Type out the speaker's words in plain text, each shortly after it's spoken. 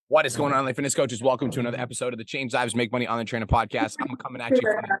What is going on, LA Fitness Coaches? Welcome to another episode of the Change Lives, Make Money Online Trainer podcast. I'm coming at you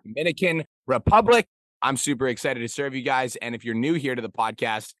from the Dominican Republic. I'm super excited to serve you guys. And if you're new here to the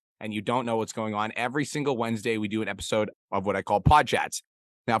podcast and you don't know what's going on, every single Wednesday, we do an episode of what I call Pod Chats.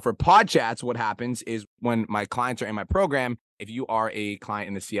 Now, for Pod Chats, what happens is when my clients are in my program, if you are a client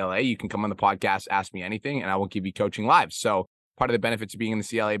in the CLA, you can come on the podcast, ask me anything, and I will give you coaching live. So part of the benefits of being in the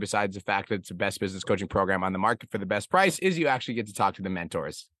CLA, besides the fact that it's the best business coaching program on the market for the best price, is you actually get to talk to the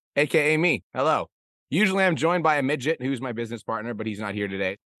mentors, AKA me. Hello. Usually I'm joined by a midget who's my business partner, but he's not here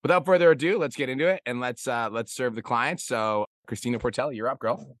today. Without further ado, let's get into it and let's serve the clients. So Christina Portelli, you're up,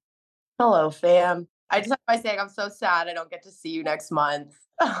 girl. Hello, fam. I just have by saying I'm so sad I don't get to see you next month.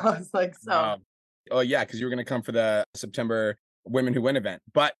 I was like, Oh yeah, because you were gonna come for the September Women Who Win event,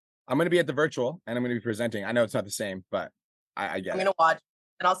 but I'm gonna be at the virtual and I'm gonna be presenting. I know it's not the same, but I get it. I'm gonna watch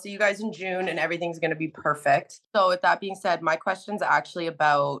and I'll see you guys in June and everything's gonna be perfect. So with that being said, my question's actually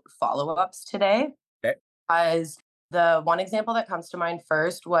about follow-ups today. Okay. As the one example that comes to mind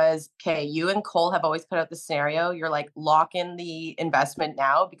first was, okay, you and Cole have always put out the scenario. You're like, lock in the investment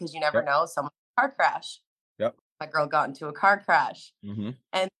now because you never know, someone's car crash. Yep. My girl got into a car crash. Mm-hmm.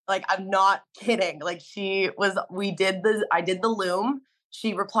 And like, I'm not kidding. Like I did the Loom.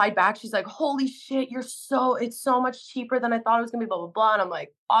 She replied back. She's like, holy shit, it's so much cheaper than I thought it was gonna be, blah, blah, blah. And I'm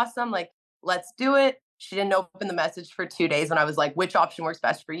like, awesome. Like, let's do it. She didn't open the message for 2 days when I was like, which option works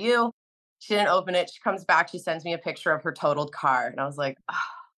best for you? She didn't open it. She comes back. She sends me a picture of her totaled car. And I was like,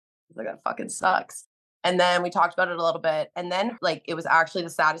 that fucking sucks. And then we talked about it a little bit. And then like, it was actually the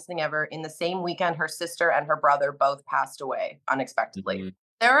saddest thing ever. In the same weekend, her sister and her brother both passed away unexpectedly. Mm-hmm.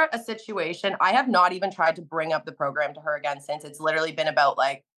 They're a situation. I have not even tried to bring up the program to her again since. It's literally been about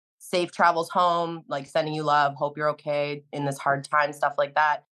like safe travels home, like sending you love, hope you're okay in this hard time, stuff like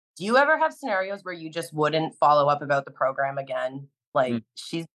that. Do you ever have scenarios where you just wouldn't follow up about the program again? Like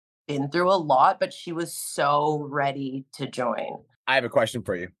she's been through a lot, but she was so ready to join. I have a question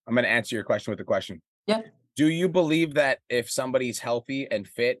for you. I'm going to answer your question with a question. Yeah. Do you believe that if somebody's healthy and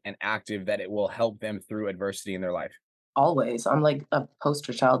fit and active, that it will help them through adversity in their life? Always. I'm like a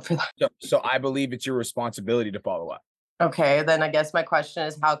poster child for that. So I believe it's your responsibility to follow up. Okay. Then I guess my question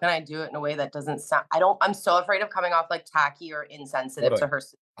is, how can I do it in a way that doesn't sound, I'm so afraid of coming off like tacky or insensitive to her.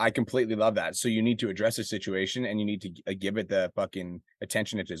 I completely love that. So you need to address the situation and you need to give it the fucking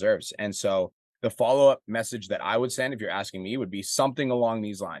attention it deserves. And so the follow-up message that I would send, if you're asking me, would be something along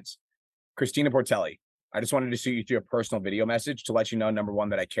these lines. Christina Portelli, I just wanted to shoot you through a personal video message to let you know, number one,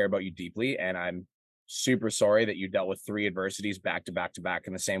 that I care about you deeply. And I'm super sorry that you dealt with 3 adversities back to back to back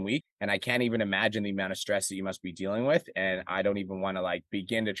in the same week. And I can't even imagine the amount of stress that you must be dealing with. And I don't even want to like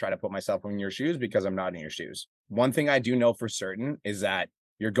begin to try to put myself in your shoes because I'm not in your shoes. One thing I do know for certain is that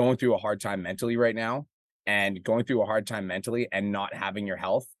you're going through a hard time mentally right now, and going through a hard time mentally and not having your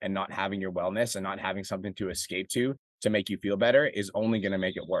health and not having your wellness and not having something to escape to make you feel better is only going to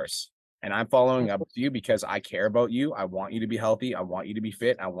make it worse. And I'm following up with you because I care about you. I want you to be healthy. I want you to be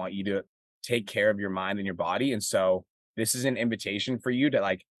fit. I want you to take care of your mind and your body. And so this is an invitation for you to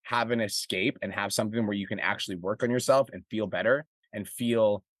like have an escape and have something where you can actually work on yourself and feel better and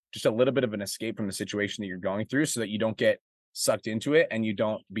feel just a little bit of an escape from the situation that you're going through so that you don't get sucked into it and you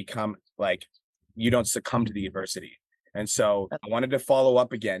don't become like, you don't succumb to the adversity. And so I wanted to follow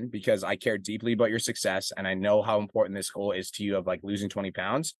up again because I care deeply about your success. And I know how important this goal is to you of like losing 20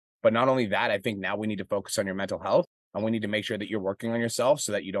 pounds. But not only that, I think now we need to focus on your mental health and we need to make sure that you're working on yourself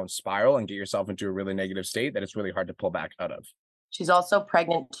so that you don't spiral and get yourself into a really negative state that it's really hard to pull back out of. She's also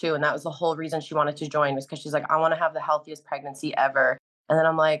pregnant too. And that was the whole reason she wanted to join, was because she's like, I want to have the healthiest pregnancy ever. And then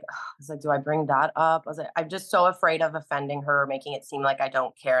I'm like, do I bring that up? I was like, I'm just so afraid of offending her, making it seem like I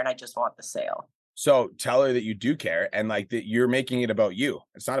don't care and I just want the sale. So tell her that you do care and like that you're making it about you.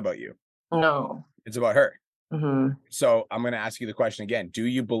 It's not about you. No. It's about her. Mm-hmm. So I'm going to ask you the question again. Do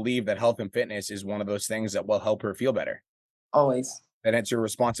you believe that health and fitness is one of those things that will help her feel better? Always. Then it's your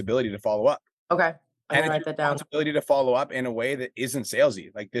responsibility to follow up. Okay. And write that down. Responsibility to follow up in a way that isn't salesy.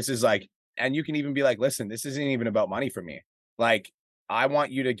 Like this is like, and you can even be like, listen, this isn't even about money for me. Like, I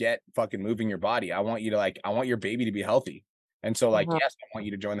want you to get fucking moving your body. I want you to like, I want your baby to be healthy. And so like, yes, I want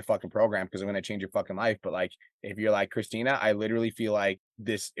you to join the fucking program because I'm going to change your fucking life. But like, if you're like, Christina, I literally feel like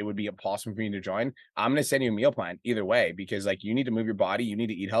it would be impossible for you to join. I'm going to send you a meal plan either way, because like you need to move your body, you need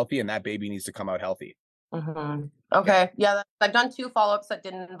to eat healthy, and that baby needs to come out healthy. Mm-hmm. Okay. Yeah. I've done 2 follow-ups that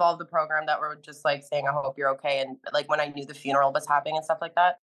didn't involve the program that were just like saying, I hope you're okay. And like when I knew the funeral was happening and stuff like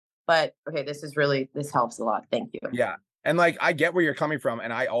that. But okay, this helps a lot. Thank you. Yeah. And like, I get where you're coming from.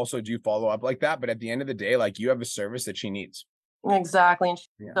 And I also do follow up like that. But at the end of the day, like you have a service that she needs. Exactly, and she's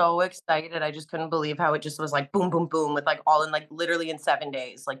Yeah. so excited. I just couldn't believe how it just was like boom, boom, boom with like all in like literally in 7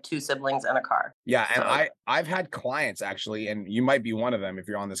 days, like 2 siblings and a car. Yeah, and So I've had clients actually, and you might be one of them if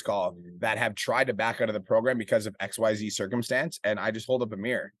you're on this call, that have tried to back out of the program because of XYZ circumstance. And I just hold up a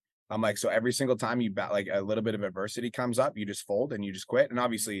mirror. I'm like, so every single time you like a little bit of adversity comes up, you just fold and you just quit. And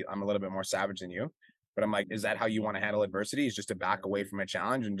obviously, I'm a little bit more savage than you, but I'm like, is that how you want to handle adversity? Is just to back away from a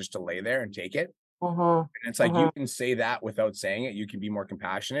challenge and just to lay there and take it? mhm, And it's like you mhm. can say that without saying it. You can be more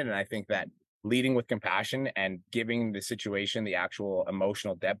compassionate. And I think that leading with compassion and giving the situation the actual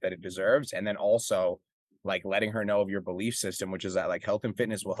emotional depth that it deserves, and then also like letting her know of your belief system, which is that like health and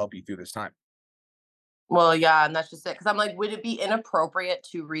fitness will help you through this time. Well, yeah, and that's just it. Because 'cause I'm like, would it be inappropriate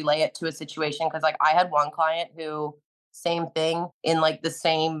to relay it to a situation? Because like, I had one client who same thing in, like, the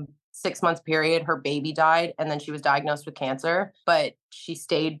same 6 months period, her baby died, and then she was diagnosed with cancer, but she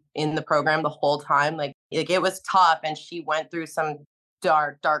stayed in the program the whole time, like, it was tough, and she went through some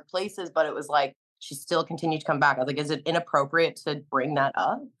dark, dark places, but it was like, she still continued to come back. I was like, "Is it inappropriate to bring that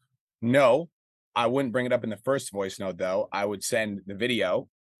up?" No, I wouldn't bring it up in the first voice note though. I would send the video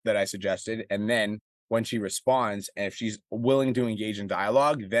that I suggested. And then when she responds, and if she's willing to engage in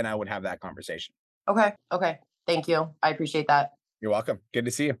dialogue, then I would have that conversation. Okay, okay. Thank you. I appreciate that. You're welcome. Good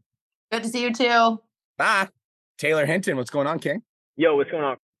to see you. Good to see you too. Ah, Taylor Hinton, what's going on, King? Yo, what's going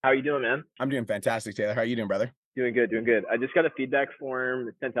on? How you doing, man? I'm doing fantastic, Taylor. How are you doing, brother? Doing good, doing good. I just got a feedback form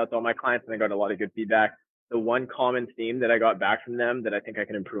sent out to all my clients, and I got a lot of good feedback. The one common theme that I got back from them that I think I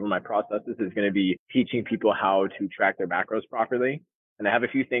can improve in my processes is going to be teaching people how to track their macros properly. And I have a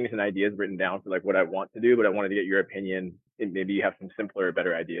few things and ideas written down for like what I want to do, but I wanted to get your opinion. And maybe you have some simpler or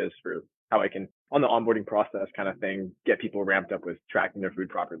better ideas for how I can, on the onboarding process kind of thing, get people ramped up with tracking their food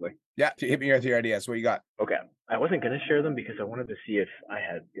properly. Yeah, hit me with your ideas. What you got? Okay. I wasn't going to share them because I wanted to see if I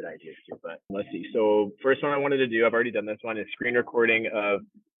had good ideas too, but let's see. So first one I wanted to do, I've already done this one, is screen recording of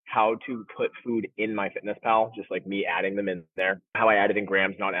how to put food in my fitness pal, just like me adding them in there, how I add it in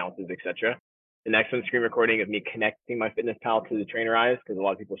grams, not ounces, etc. The next one, screen recording of me connecting my fitness pal to the trainer eyes, because a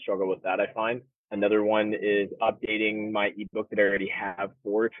lot of people struggle with that, I find. Another one is updating my ebook that I already have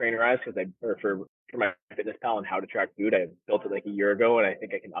for trainer eyes, because for my fitness pal and how to track food. I built it like a year ago and I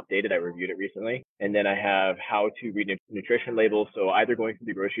think I can update it. I reviewed it recently. And then I have how to read nutrition labels. So either going to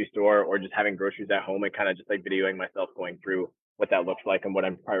the grocery store or just having groceries at home and kind of just like videoing myself going through what that looks like and what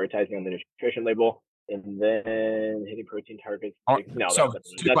I'm prioritizing on the nutrition label. And then hitting protein targets. So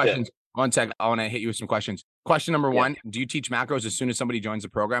two that's questions. it. 1 sec. I want to hit you with some questions. Question number Yeah. one: do you teach macros as soon as somebody joins the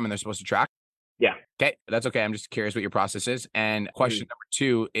program and they're supposed to track? Yeah. Okay, that's okay. I'm just curious what your process is. And question number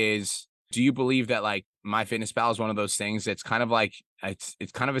two is, do you believe that like MyFitnessPal is one of those things that's kind of like it's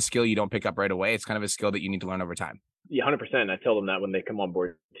kind of a skill you don't pick up right away. It's kind of a skill that you need to learn over time. Yeah, 100%. I tell them that when they come on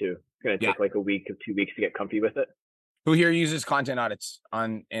board too. It's going to Yeah. take like a week or 2 weeks to get comfy with it. Who here uses content audits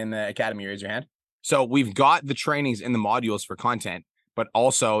in the academy? Raise your hand. So we've got the trainings in the modules for content, but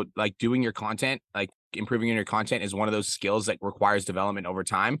also like doing your content, like improving in your content is one of those skills that requires development over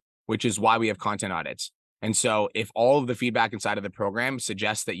time, which is why we have content audits. And so if all of the feedback inside of the program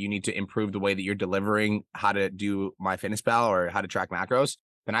suggests that you need to improve the way that you're delivering how to do MyFitnessPal or how to track macros,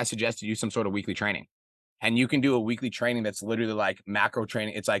 then I suggest you do some sort of weekly training. And you can do a weekly training that's literally like macro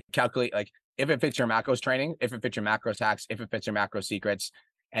training. It's like calculate, like if it fits your macros training, if it fits your macros hacks, if it fits your macro secrets.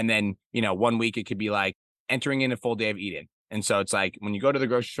 And then, 1 week it could be like entering in a full day of eating. And so it's like when you go to the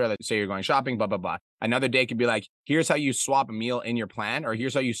grocery store, let's say you're going shopping, blah, blah, blah. Another day could be like, here's how you swap a meal in your plan, or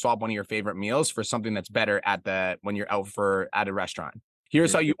here's how you swap one of your favorite meals for something that's better when you're out at a restaurant.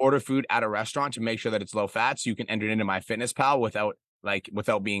 Here's how you order food at a restaurant to make sure that it's low fat, so you can enter it into MyFitnessPal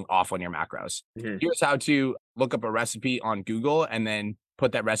without being off on your macros. Here's how to look up a recipe on Google and then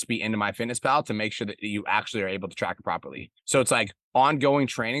put that recipe into MyFitnessPal to make sure that you actually are able to track it properly. So it's like ongoing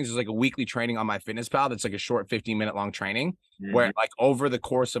trainings. There's like a weekly training on MyFitnessPal that's like a short 15-minute long training where like over the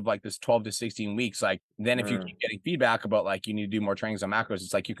course of like this 12 to 16 weeks, like then if you keep getting feedback about like you need to do more trainings on macros,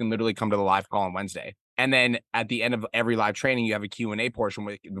 it's like you can literally come to the live call on Wednesday. And then at the end of every live training, you have a Q&A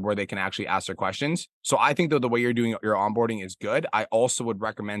portion where they can actually ask their questions. So I think that the way you're doing your onboarding is good. I also would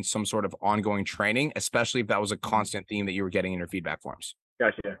recommend some sort of ongoing training, especially if that was a constant theme that you were getting in your feedback forms.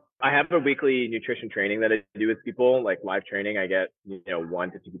 Gotcha. I have a weekly nutrition training that I do with people, like live training. I get,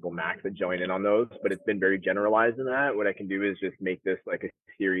 1 to 2 people max that join in on those, but it's been very generalized in that. What I can do is just make this like a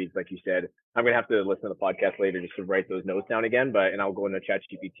series, like you said. I'm going to have to listen to the podcast later just to write those notes down again, and I'll go into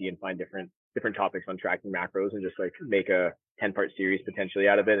ChatGPT and find different topics on tracking macros and just like make a 10-part series potentially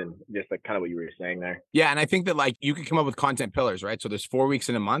out of it, and just like kind of what you were saying there. Yeah. And I think that like you could come up with content pillars, right? So there's 4 weeks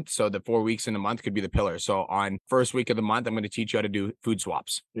in a month. So the 4 weeks in a month could be the pillars. So on first week of the month, I'm going to teach you how to do food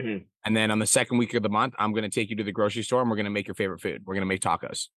swaps. Mm-hmm. And then on the second week of the month, I'm going to take you to the grocery store and we're going to make your favorite food. We're going to make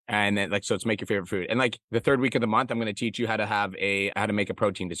tacos. And then like, so it's make your favorite food. And like the third week of the month, I'm going to teach you how to make a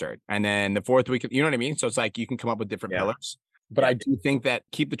protein dessert. And then the fourth week, you know what I mean? So it's like, you can come up with different pillars. But I do think that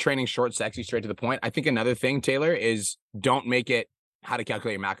keep the training short, sexy, straight to the point. I think another thing, Taylor, is don't make it how to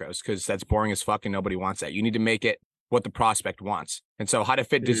calculate your macros, because that's boring as fuck and nobody wants that. You need to make it what the prospect wants. And so how to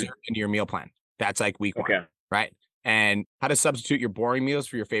fit dessert into your meal plan. That's like week 1, right? And how to substitute your boring meals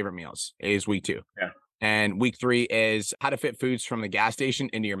for your favorite meals is week 2. Yeah. And week 3 is how to fit foods from the gas station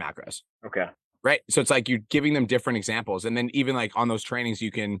into your macros. Okay. Right. So it's like you're giving them different examples. And then even like on those trainings,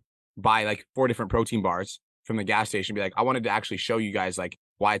 you can buy like 4 different protein bars from the gas station. Be like, I wanted to actually show you guys like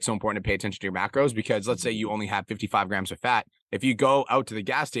why it's so important to pay attention to your macros, because let's say you only have 55 grams of fat. If you go out to the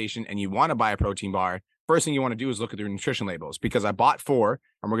gas station and you want to buy a protein bar, first thing you want to do is look at their nutrition labels, because I bought 4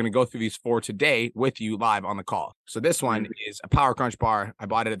 and we're going to go through these 4 today with you live on the call. So this one is a Power Crunch bar. I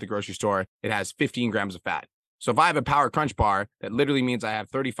bought it at the grocery store. It has 15 grams of fat. So if I have a Power Crunch bar, that literally means I have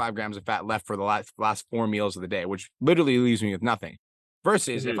 35 grams of fat left for the last 4 meals of the day, which literally leaves me with nothing.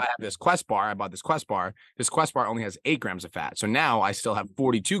 Versus if I have this Quest bar, I bought this Quest bar only has 8 grams of fat. So now I still have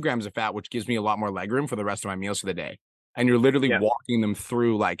 42 grams of fat, which gives me a lot more leg room for the rest of my meals for the day. And you're literally walking them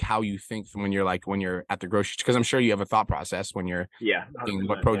through like how you think when you're at the grocery, because I'm sure you have a thought process when you're thinking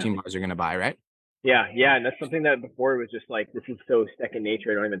what protein bars you're going to buy, right? Yeah. And that's something that before was just like, this is so second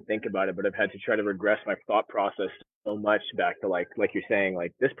nature, I don't even think about it, but I've had to try to regress my thought process so much back to like you're saying,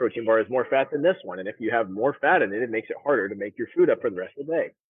 like this protein bar is more fat than this one. And if you have more fat in it, it makes it harder to make your food up for the rest of the day.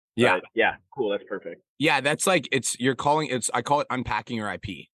 Yeah. But yeah. Cool. That's perfect. Yeah. That's like, I call it unpacking your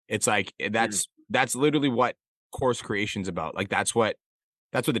IP. It's like, that's literally what course creation's about. Like that's what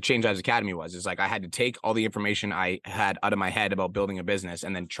the Change Lives Academy was. It's like I had to take all the information I had out of my head about building a business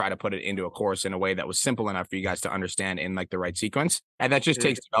and then try to put it into a course in a way that was simple enough for you guys to understand in like the right sequence. And that just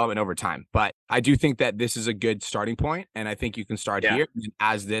takes development over time. But I do think that this is a good starting point, and I think you can start here. And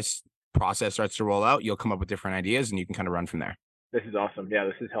as this process starts to roll out, you'll come up with different ideas and you can kind of run from there. This is awesome. Yeah,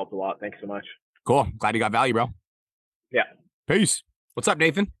 this has helped a lot. Thanks so much. Cool. Glad you got value, bro. Yeah. Peace. What's up,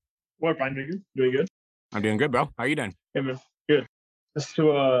 Nathan? Well, fine, doing good. I'm doing good, bro. How are you doing? Hey, man, good. Just to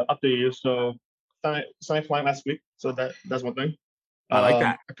update you, so signed flying last week, so that's one thing. I like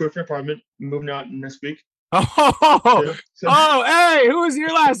that. I put for an apartment, moving out next week. Oh, hey, who was here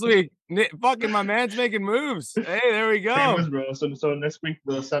last week? Fucking my man's making moves. Hey, there we go. Moves, bro. So next week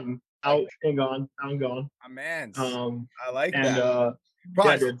the 7th, out and gone. My man's. I like and, that.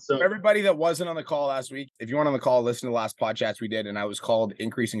 So for everybody that wasn't on the call last week, if you weren't on the call, listen to the last podcast we did, and I was called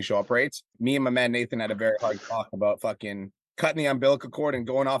Increasing Show Up Rates. Me and my man Nathan had a very hard talk about fucking cutting the umbilical cord and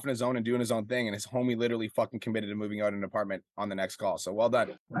going off on his own and doing his own thing. And his homie literally fucking committed to moving out in an apartment on the next call. So well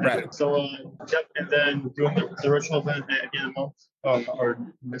done, Brett. So and then doing the virtual event at the end of the month or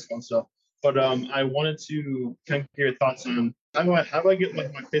next month. So, but I wanted to kind of hear your thoughts on how do I get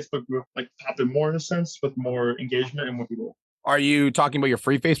like my Facebook group like popping more in a sense with more engagement and more people. Are you talking about your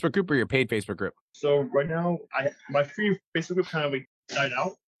free Facebook group or your paid Facebook group? So right now, my free Facebook group kind of like died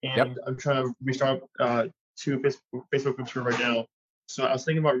out, and I'm trying to restart 2 Facebook groups for right now. So I was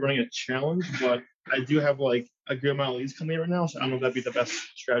thinking about running a challenge, but I do have like a good amount of leads coming in right now, so I don't know if that'd be the best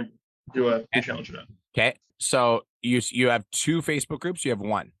strategy to do a challenge for that. Okay, so you have 2 Facebook groups. You have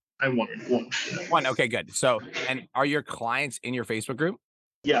 1. I have one. Okay, good. So, and are your clients in your Facebook group?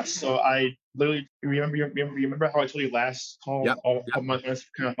 Yes. So I literally remember how I told you last call all my clients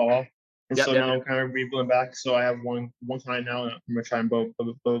kind of fell off, and now I'm kind of rebuilding back. So I have one client now, and I'm gonna try and build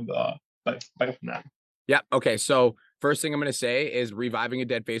back from that. Yeah. Okay. So first thing I'm going to say is reviving a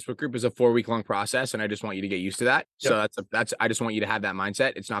dead Facebook group is a 4-week-long process, and I just want you to get used to that. Yep. So I just want you to have that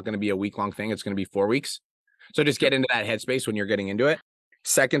mindset. It's not going to be a week-long thing. It's going to be 4 weeks. So just get into that headspace when you're getting into it.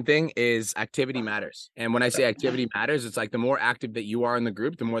 Second thing is activity matters. And when I say activity matters, it's like the more active that you are in the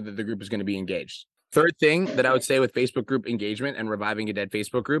group, the more that the group is going to be engaged. Third thing that I would say with Facebook group engagement and reviving a dead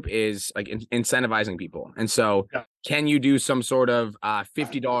Facebook group is like incentivizing people. And so can you do some sort of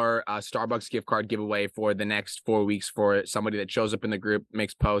 $50 Starbucks gift card giveaway for the next 4 weeks for somebody that shows up in the group,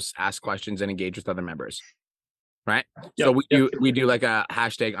 makes posts, asks questions, and engage with other members? Right. So we do like a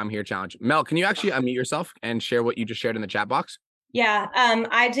hashtag I'm here challenge. Mel, can you actually unmute yourself and share what you just shared in the chat box? Yeah,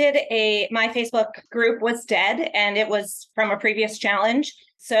 I did my Facebook group was dead, and it was from a previous challenge.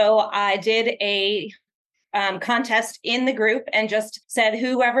 So I did a contest in the group and just said,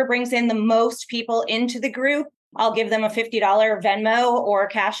 whoever brings in the most people into the group, I'll give them a $50 Venmo or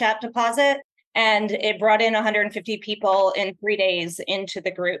Cash App deposit. and it brought in 150 people in 3 days into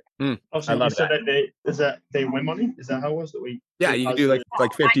the group. Also, I love you said that they win money. Is that how it was? That we Yeah, you can do like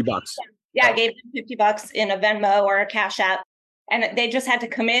 $50. Yeah, I gave them $50 in a Venmo or a Cash App, and they just had to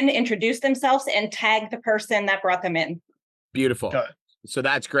come in, introduce themselves, and tag the person that brought them in. Beautiful. Got it. So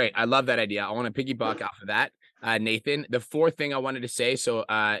that's great. I love that idea. I want to piggyback off of that. Nathan, the fourth thing I wanted to say,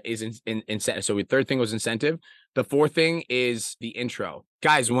 is incentive. So the third thing was incentive. The fourth thing is the intro.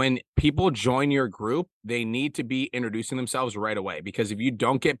 Guys, when people join your group, they need to be introducing themselves right away, because if you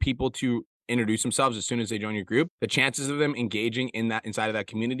don't get people to introduce themselves as soon as they join your group, the chances of them engaging in that inside of that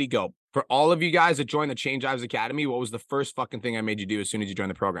community go. For all of you guys that joined the Change Lives Academy, what was the first fucking thing I made you do as soon as you joined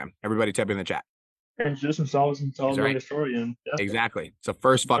the program? Everybody type in the chat. Introduce themselves and tell them their story. And Exactly. It's the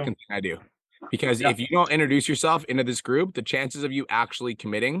first fucking thing I do. Because if you don't introduce yourself into this group, the chances of you actually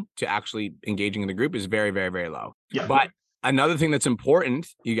committing to actually engaging in the group is very, very, very low. Yeah. But another thing that's important,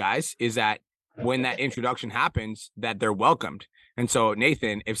 you guys, is that when that introduction happens, that they're welcomed. And so,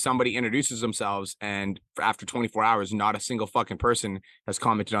 Nathan, if somebody introduces themselves and after 24 hours, not a single fucking person has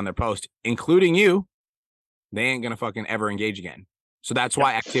commented on their post, including you, they ain't going to fucking ever engage again. So that's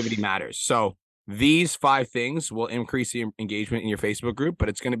why activity matters. So these 5 things will increase the engagement in your Facebook group, but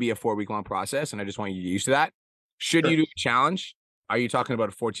it's going to be a 4-week-long process. And I just want you to get used to that. Should you do a challenge? Are you talking about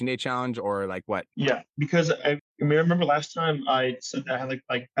a 14-day challenge or like what? Yeah, because I remember last time I said that I had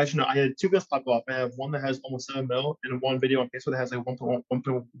actually no, I had 2 videos pop up. I have one that has almost 7 mil and one video on Facebook that has like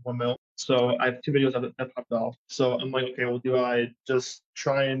 1.1 mil. So I have 2 videos that popped off. So I'm like, okay, well, do I just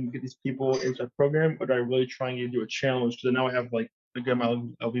try and get these people into the program, or do I really try and do a challenge? Because now I have like a good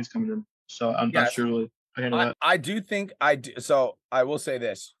amount of leads coming in. So I'm not sure really. I do think I do. So I will say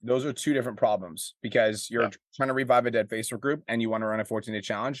this. Those are 2 different problems, because you're trying to revive a dead Facebook group and you want to run a 14-day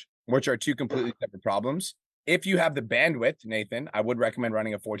challenge, which are 2 completely separate problems. If you have the bandwidth, Nathan, I would recommend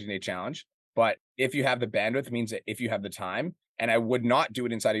running a 14-day challenge. But if you have the bandwidth, it means that if you have the time, and I would not do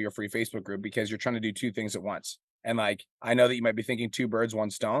it inside of your free Facebook group, because you're trying to do 2 things at once. And like, I know that you might be thinking 2 birds, 1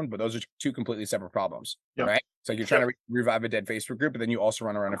 stone, but those are 2 completely separate problems, right? So you're trying to revive a dead Facebook group, but then you also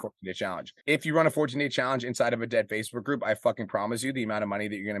run around a 14-day challenge. If you run a 14-day challenge inside of a dead Facebook group, I fucking promise you the amount of money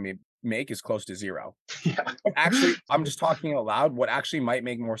that you're going to make is close to 0. Actually, I'm just talking out loud. What actually might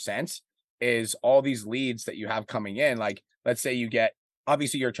make more sense is all these leads that you have coming in. Like, let's say you get,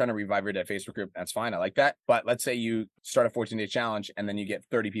 obviously you're trying to revive your dead Facebook group. That's fine. I like that. But let's say you start a 14-day challenge and then you get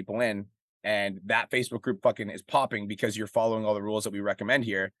 30 people in, and that Facebook group fucking is popping because you're following all the rules that we recommend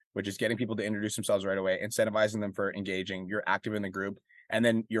here, which is getting people to introduce themselves right away, incentivizing them for engaging. You're active in the group, and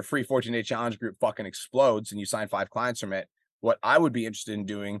then your free 14-day challenge group fucking explodes and you sign 5 clients from it. What I would be interested in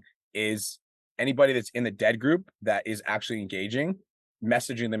doing is anybody that's in the dead group that is actually engaging,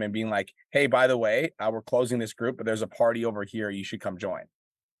 messaging them and being like, hey, by the way, we're closing this group, but there's a party over here. You should come join.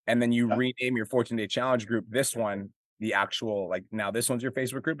 And then you rename your 14-day challenge group, this one, the actual, like, now this one's your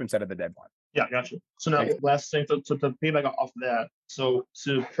Facebook group instead of the dead one. Yeah, gotcha. So now last thing, so to piggyback off of that, so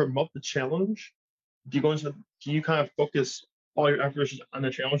to promote the challenge, do you kind of focus all your efforts on the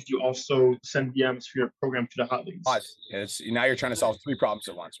challenge? Do you also send DMs for your program to the hot leads? Now you're trying to solve 3 problems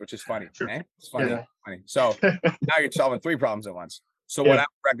at once, which is funny. Sure. Eh? It's funny. Yeah. Funny. So now you're solving 3 problems at once. So what I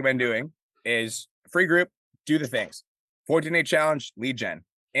would recommend doing is free group, do the things. 14-day challenge, lead gen.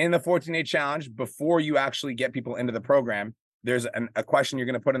 In the 14-day challenge, before you actually get people into the program, there's a question you're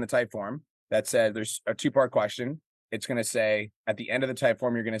going to put in the type form that says, there's a 2-part question. It's going to say, at the end of the type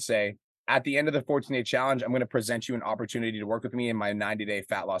form, you're going to say, at the end of the 14-day challenge, I'm going to present you an opportunity to work with me in my 90-day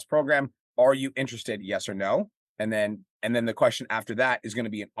fat loss program. Are you interested? Yes or no? And then the question after that is going to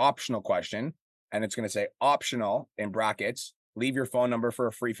be an optional question. And it's going to say optional in brackets, leave your phone number for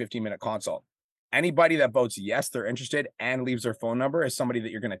a free 15-minute consult. Anybody that votes yes, they're interested and leaves their phone number is somebody that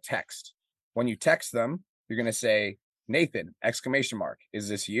you're going to text. When you text them, you're going to say, Nathan, ! Is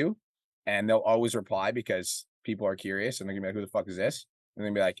this you? And they'll always reply, because people are curious and they're going to be like, who the fuck is this? And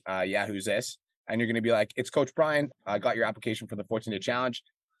they're going to be like, yeah, who's this? And you're going to be like, it's Coach Brian. I got your application for the 14-day challenge.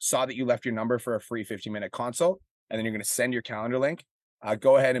 Saw that you left your number for a free 15-minute consult. And then you're going to send your calendar link.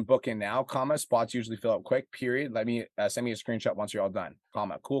 Go ahead and book in now, spots usually fill up quick, period. Let me send me a screenshot once you're all done,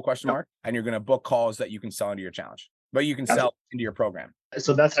 cool question mark. And you're going to book calls that you can sell into your challenge, but you can sell into your program.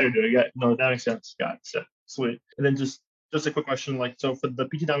 So that's how you're doing it. No, that makes sense. Got it. Sweet. And then just a quick question, like, so for the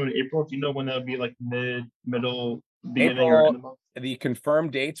PT Diamond in April, do you know when that'll be, like middle, beginning, April, or end of the month? The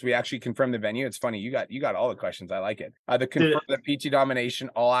confirmed dates, we actually confirmed the venue. It's funny, you got all the questions. I like it. The PT Domination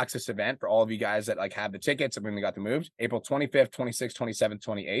all access event for all of you guys that like have the tickets and when they got them moved. April 25th, 26th, 27th,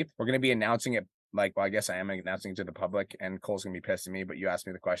 28th. We're going to be announcing it like, well, I guess I am announcing it to the public, and Cole's gonna be pissed at me, but you asked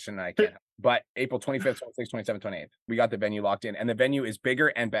me the question and I can't. But April 25th, 26th, 27th, 28th, we got the venue locked in, and the venue is bigger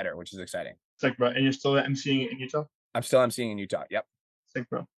and better, which is exciting. Sick, bro. And you're still emceeing in Utah? I'm still emceeing in Utah. Yep. Sick,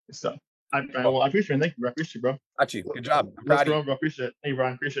 bro. Good stuff. Well, I appreciate it. Thank you, bro. I appreciate it, bro. Got you. Good job. I'm Let's proud of go, you. bro. Appreciate it. Hey,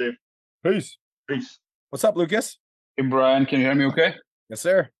 Brian. Appreciate it. Peace. Peace. What's up, Lucas? Hey Brian, can you hear me okay? Yes,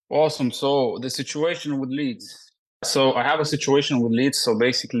 sir. Awesome. So the situation with leads. So I have a situation with leads. So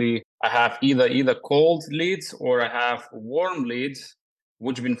basically I have either cold leads or I have warm leads,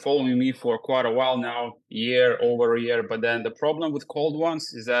 which have been following me for quite a while now, over a year. But then the problem with cold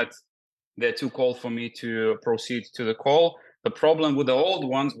ones is that they're too cold for me to proceed to the call. The problem with the old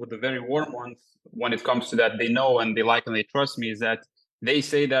ones, with the very warm ones, when it comes to that, they know and they like and they trust me, is that they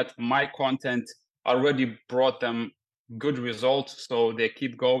say that my content already brought them good results. So they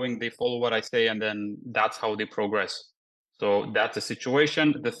keep going, they follow what I say, and then that's how they progress. So that's the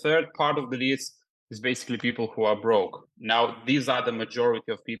situation. The third part of the leads is basically people who are broke. Now, these are the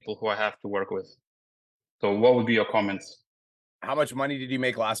majority of people who I have to work with. So what would be your comments? How much money did you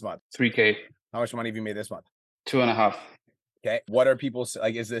make last month? 3K. How much money have you made this month? 2.5. Okay. What are people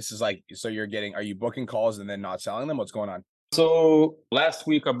like? So are you booking calls and then not selling them? What's going on? So last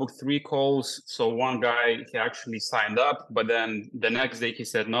week I booked 3 calls. So one guy, he actually signed up, but then the next day he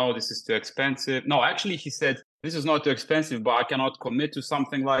said, no, this is too expensive. No, actually he said, this is not too expensive, but I cannot commit to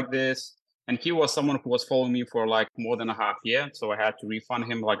something like this. And he was someone who was following me for like more than a half year. So I had to refund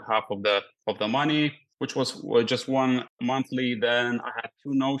him like half of the money, which was just one monthly. Then I had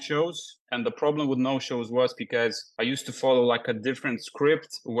 2 no-shows. And the problem with no-shows was because I used to follow like a different script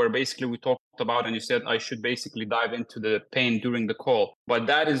where basically we talked about, and you said I should basically dive into the pain during the call. But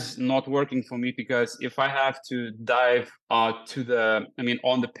that is not working for me, because if I have to dive on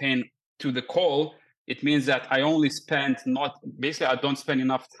the pain to the call, it means that I only spend I don't spend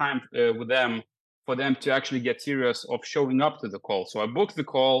enough time with them for them to actually get serious of showing up to the call. So I booked the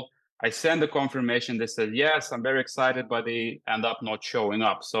call, I send the confirmation, they said, yes, I'm very excited, but they end up not showing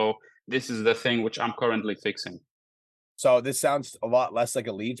up. So this is the thing which I'm currently fixing. So this sounds a lot less like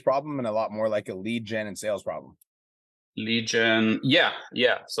a leads problem and a lot more like a lead gen and sales problem. Lead gen, yeah.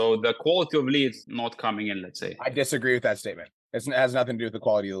 So the quality of leads not coming in, let's say. I disagree with that statement. It has nothing to do with the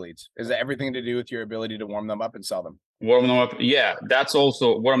quality of the leads. Is it everything to do with your ability to warm them up and sell them? Warm them up, yeah. That's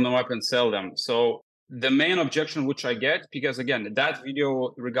also warm them up and sell them. So the main objection which I get, because again, that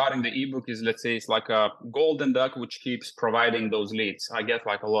video regarding the ebook is, let's say, it's like a golden duck which keeps providing those leads. I get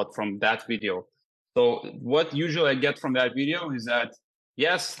like a lot from that video. So what usually I get from that video is that,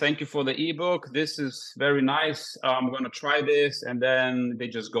 yes, thank you for the ebook. This is very nice. I'm going to try this. And then they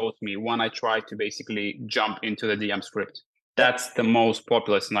just ghost me when I try to basically jump into the DM script. That's the most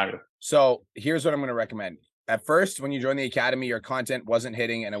popular scenario. So here's what I'm going to recommend. At first, when you joined the academy, your content wasn't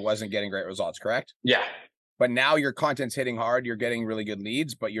hitting and it wasn't getting great results, correct? Yeah. But now your content's hitting hard. You're getting really good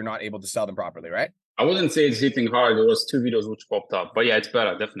leads, but you're not able to sell them properly, right? I wouldn't say it's hitting hard. There was 2 videos which popped up, but yeah, it's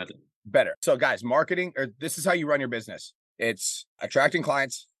better, definitely. Better. So guys, this is how you run your business. It's attracting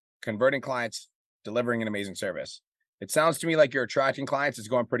clients, converting clients, delivering an amazing service. It sounds to me like you're attracting clients. It's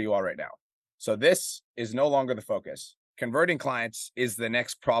going pretty well right now. So this is no longer the focus. Converting clients is the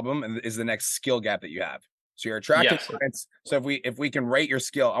next problem and is the next skill gap that you have. So you're attracting clients. So if we can rate your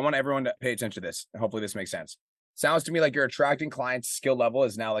skill, I want everyone to pay attention to this. Hopefully this makes sense. Sounds to me like you're attracting clients. Skill level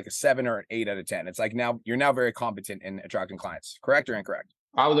is now like a 7 or an 8 out of 10. It's like you're now very competent in attracting clients. Correct or incorrect?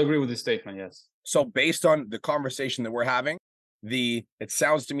 I would agree with this statement. Yes. So based on the conversation that we're having, it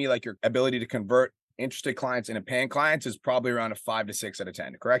sounds to me like your ability to convert interested clients into paying clients is probably around a 5 to 6 out of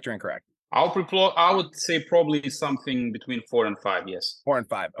 10. Correct or incorrect? I would say probably something between 4 and 5. Yes. 4 and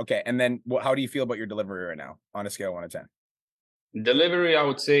 5. Okay. And then how do you feel about your delivery right now on a scale of 1 to 10? Delivery, I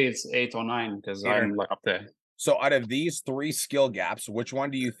would say it's 8 or 9 because I'm like up there. So out of these 3 skill gaps, which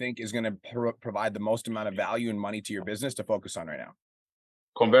one do you think is going to provide the most amount of value and money to your business to focus on right now?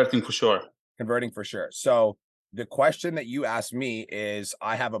 Converting for sure. Converting for sure. So the question that you asked me is,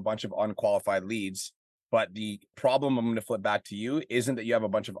 I have a bunch of unqualified leads, but the problem I'm going to flip back to you isn't that you have a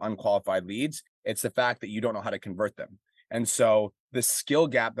bunch of unqualified leads. It's the fact that you don't know how to convert them. And so the skill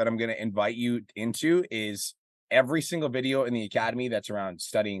gap that I'm going to invite you into is every single video in the academy that's around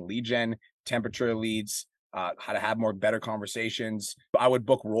studying lead gen, temperature leads, how to have better conversations. I would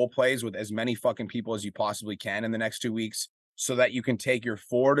book role plays with as many fucking people as you possibly can in the next 2 weeks so that you can take your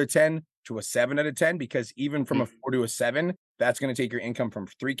 4 to 10 to a 7 out of 10, because even from a 4 to a 7, that's going to take your income from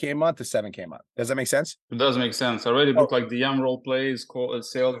 $3K a month to $7K a month. Does that make sense? It does make sense. I already booked like DM role plays,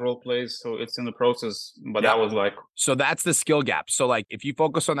 sales role plays. So it's in the process, but that was like. So that's the skill gap. So like if you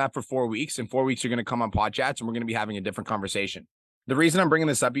focus on that for 4 weeks, in 4 weeks, you're going to come on pod chats and we're going to be having a different conversation. The reason I'm bringing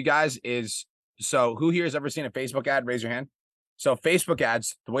this up, you guys, is So who here has ever seen a Facebook ad? Raise your hand. So Facebook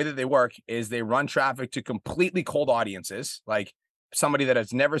ads, the way that they work is they run traffic to completely cold audiences, like somebody that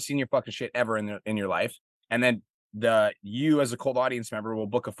has never seen your fucking shit ever in your life. And then you as a cold audience member will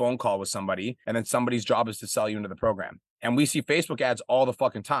book a phone call with somebody, and then somebody's job is to sell you into the program. And we see Facebook ads all the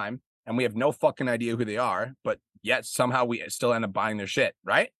fucking time, and we have no fucking idea who they are, but yet somehow we still end up buying their shit,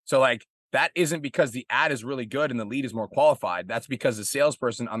 right? So like that isn't because the ad is really good and the lead is more qualified. That's because the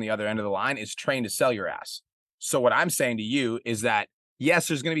salesperson on the other end of the line is trained to sell your ass. So what I'm saying to you is that yes,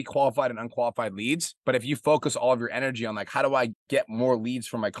 there's going to be qualified and unqualified leads, but if you focus all of your energy on like, how do I get more leads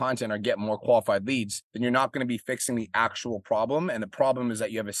from my content or get more qualified leads, then you're not going to be fixing the actual problem. And the problem is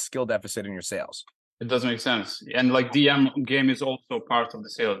that you have a skill deficit in your sales. It does make sense. And like DM game is also part of the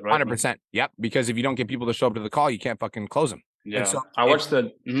sales, right? 100%. Yep. Because if you don't get people to show up to the call, you can't fucking close them. Yeah. So I watched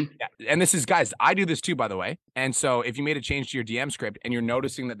the. Yeah. And this is, guys, I do this too, by the way. And so if you made a change to your DM script and you're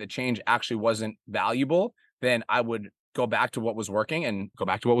noticing that the change actually wasn't valuable, then I would go back to what was working and go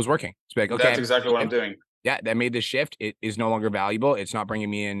back to what was working. It's like, okay, That's exactly what I'm doing. Yeah, that made this shift. It is no longer valuable. It's not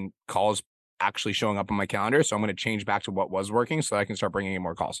bringing me in calls actually showing up on my calendar. So I'm going to change back to what was working so I can start bringing in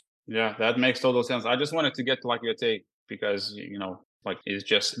more calls. Yeah, that makes total sense. I just wanted to get like your take because, like it's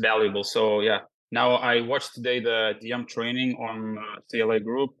just valuable. So yeah, now I watched today the DM training on CLA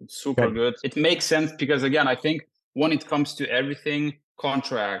group. It's super good. It makes sense because again, I think when it comes to everything,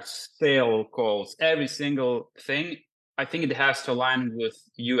 contracts, sale calls, every single thing, I think it has to align with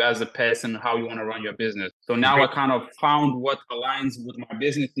you as a person, how you want to run your business. So now I kind of found what aligns with my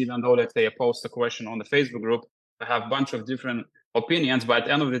business, even though, let's say, I post a question on the Facebook group, I have a bunch of different opinions, but at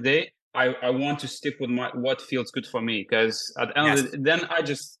the end of the day, I want to stick with what feels good for me, because at the end of the then I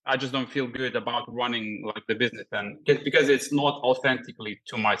just don't feel good about running like the business, and because it's not authentically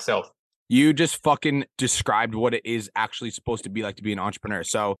to myself. You just fucking described what it is actually supposed to be like to be an entrepreneur.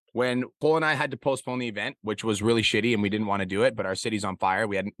 So when Cole and I had to postpone the event, which was really shitty and we didn't want to do it, but our city's on fire,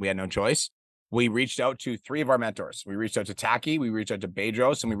 we had no choice. We reached out to 3 of our mentors. We reached out to Taki, we reached out to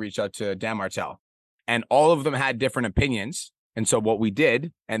Bedros, and we reached out to Dan Martell. And all of them had different opinions. And so what we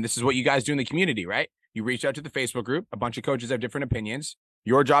did, and this is what you guys do in the community, right? You reach out to the Facebook group. A bunch of coaches have different opinions.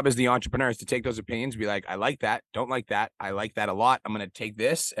 Your job as the entrepreneur is to take those opinions, be like, I like that, don't like that, I like that a lot. I'm going to take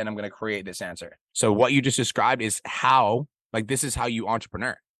this and I'm going to create this answer. So what you just described is how, like, this is how you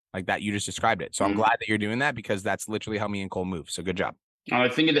entrepreneur, like that. You just described it. So I'm glad that you're doing that, because that's literally how me and Cole move. So good job. And I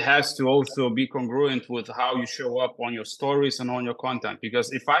think it has to also be congruent with how you show up on your stories and on your content.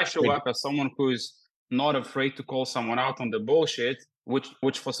 Because if I show up as someone who's not afraid to call someone out on the bullshit,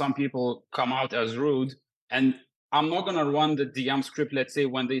 which for some people come out as rude, and I'm not going to run the DM script, let's say,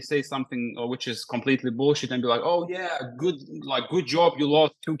 when they say something which is completely bullshit, and be like, oh yeah, good job. You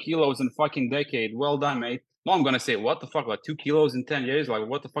lost 2 kilos in fucking decade. Well done, mate. No, I'm going to say, what the fuck? Like 2 kilos in 10 years? Like,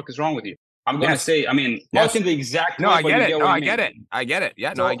 what the fuck is wrong with you? I'm going to say, I mean, not in the exact way. No, I get it. No, I get it. I get it.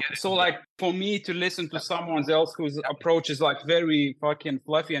 Yeah, no, I get it. So like for me to listen to someone else whose approach is like very fucking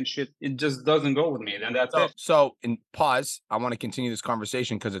fluffy and shit, it just doesn't go with me. Then that's it. So in pause, I want to continue this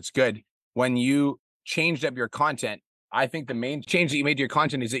conversation because it's good. When you changed up your content, I think the main change that you made to your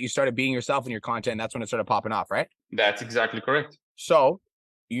content is that you started being yourself in your content. And that's when it started popping off, right? That's exactly correct. So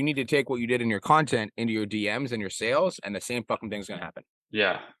you need to take what you did in your content into your DMs and your sales, and the same fucking thing's going to happen.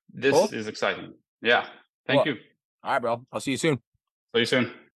 Yeah. This is exciting. Yeah. Thank you. All right, bro. I'll see you soon. See you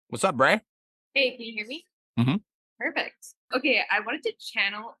soon. What's up, Bray? Hey, can you hear me? Mm-hmm. Perfect. Okay, I wanted to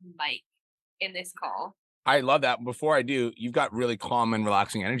channel Mike in this call. I love that. Before I do, you've got really calm and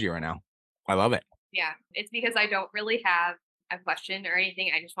relaxing energy right now. I love it. Yeah, it's because I don't really have a question or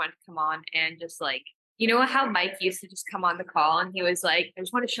anything. I just wanted to come on and just like, you know how Mike used to just come on the call and he was like, I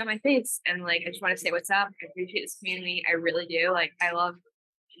just want to show my face and like, I just want to say what's up. I appreciate this community. I really do. Like, I love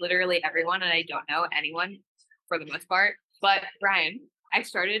literally everyone and I don't know anyone for the most part. But Brian, I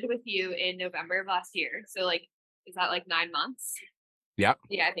started with you in November of last year. So like, is that like 9 months? Yep.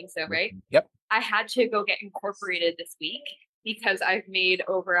 Yeah, I think so, right? Yep. I had to go get incorporated this week because I've made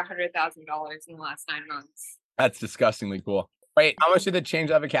over $100,000 in the last 9 months. That's disgustingly cool. Wait, how much did the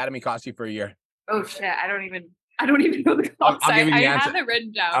Change Life Academy cost you for a year? Oh shit, I don't even know the cost. I'll give you the answer. I have it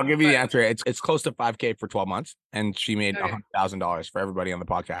written down. I'll give you the answer. It's close to $5,000 for 12 months, and she made $100,000 for everybody on the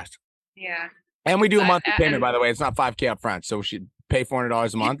podcast. Yeah. And we do a monthly payment, by the way. It's not $5,000 up front, so we should pay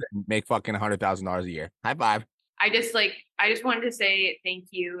 $400 a month and make fucking $100,000 a year. High five. I just wanted to say thank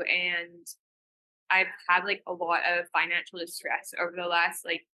you, and I've had like a lot of financial distress over the last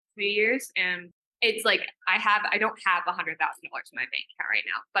like 3 years, and it's like I don't have $100,000 in my bank account right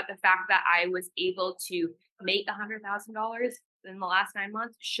now, but the fact that I was able to make $100,000 in the last 9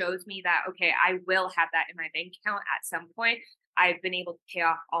 months shows me that, okay, I will have that in my bank account at some point. I've been able to pay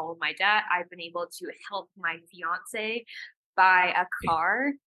off all of my debt. I've been able to help my fiance buy a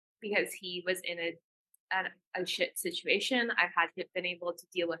car because he was in a shit situation. Been able to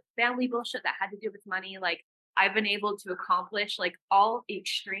deal with family bullshit that had to do with money. Like I've been able to accomplish like all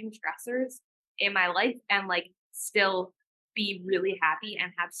extreme stressors in my life and like still be really happy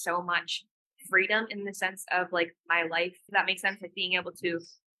and have so much freedom in the sense of like my life. If that makes sense. Like being able to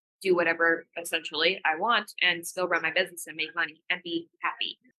do whatever essentially I want and still run my business and make money and be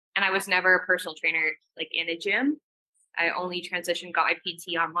happy. And I was never a personal trainer like in a gym. I only transitioned, got my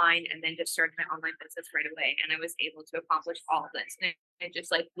PT online, and then just started my online business right away. And I was able to accomplish all of this. And it just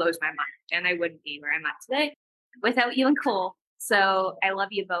like blows my mind. And I wouldn't be where I'm at today without you and Cole. So I love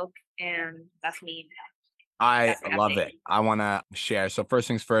you both. And that's me. I That's my love update. it. I want to share. So first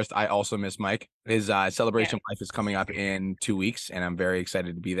things first, I also miss Mike. His celebration of life is coming up in 2 weeks, and I'm very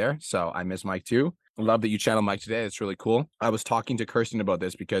excited to be there. So I miss Mike too. Love that you channeled Mike today. It's really cool. I was talking to Kirsten about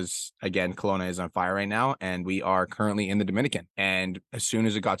this because, again, Kelowna is on fire right now, and we are currently in the Dominican. And as soon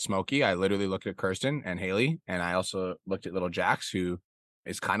as it got smoky, I literally looked at Kirsten and Haley, and I also looked at little Jax, who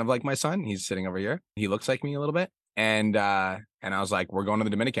is kind of like my son. He's sitting over here. He looks like me a little bit. And I was like, we're going to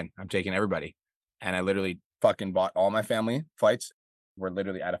the Dominican. I'm taking everybody. And I literally fucking bought all my family flights. We're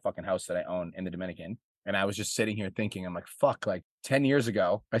literally at a fucking house that I own in the Dominican. And I was just sitting here thinking, I'm like, fuck, like 10 years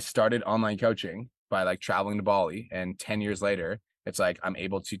ago, I started online coaching by like traveling to Bali. And 10 years later, it's like I'm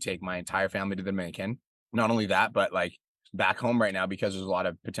able to take my entire family to the Dominican. Not only that, but like back home right now, because there's a lot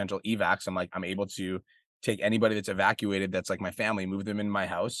of potential evacs, I'm able to take anybody that's evacuated that's like my family, move them in my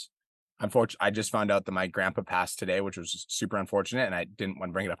house. Unfortunately, I just found out that my grandpa passed today, which was super unfortunate. And I didn't want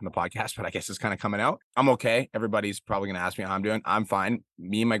to bring it up in the podcast, but I guess it's kind of coming out. I'm okay. Everybody's probably going to ask me how I'm doing. I'm fine.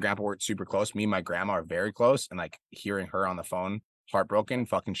 Me and my grandpa were super close. Me and my grandma are very close. And like hearing her on the phone, heartbroken,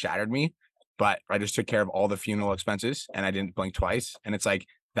 fucking shattered me. But I just took care of all the funeral expenses and I didn't blink twice. And it's like,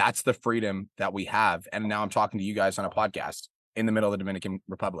 that's the freedom that we have. And now I'm talking to you guys on a podcast in the middle of the Dominican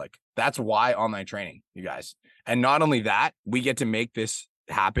Republic. That's why online training, you guys. And not only that, we get to make this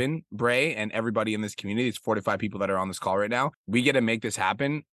happen, Bray, and everybody in this community. It's 45 people that are on this call right now. We get to make this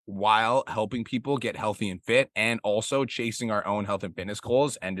happen while helping people get healthy and fit and also chasing our own health and fitness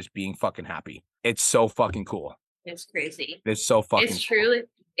goals and just being fucking happy. It's so fucking cool. It's crazy. It's so fucking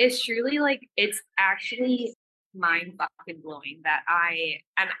It's truly like it's actually mind fucking blowing that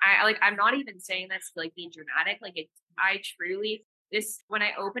I'm not even saying this to like be dramatic. Like when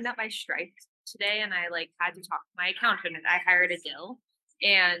I opened up my Stripe today and I like had to talk to my accountant and I hired Adil.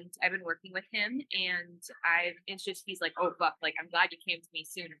 And I've been working with him and he's like, oh, fuck, like, I'm glad you came to me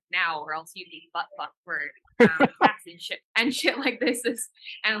sooner now or else you'd be butt fucked for tax and shit like this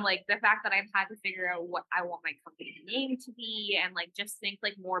and like the fact that I've had to figure out what I want my company name to be and like just think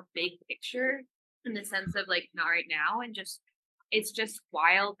like more big picture in the sense of like not right now and just it's just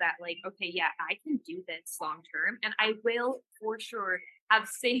wild that like, okay, yeah, I can do this long term and I will for sure have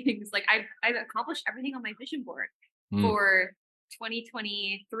savings. Like I've accomplished everything on my vision board for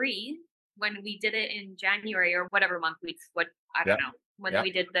 2023 when we did it in January or whatever month I don't know when we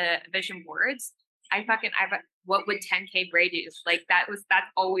did the vision boards. What would 10K Bray do? Like that's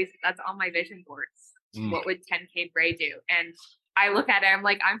on my vision boards. What would 10K Bray do? And I look at it, I'm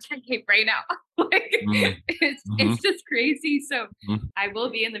like, I'm 10K Bray now. Like it's just crazy. So I will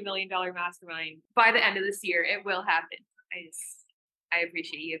be in the $1 Million Mastermind by the end of this year. It will happen. I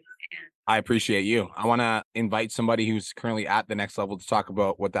appreciate you. I appreciate you. I want to invite somebody who's currently at the next level to talk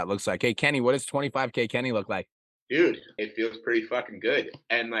about what that looks like. Hey, Kenny, what does 25K Kenny look like? Dude, it feels pretty fucking good.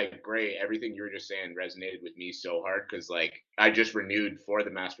 And like, Bray, everything you were just saying resonated with me so hard because like I just renewed for the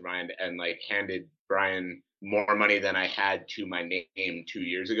mastermind and like handed Brian more money than I had to my name 2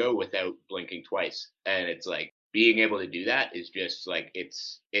 years ago without blinking twice. And it's like, being able to do that is just like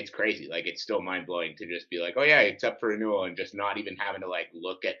it's crazy. Like it's still mind blowing to just be like, oh yeah, it's up for renewal and just not even having to like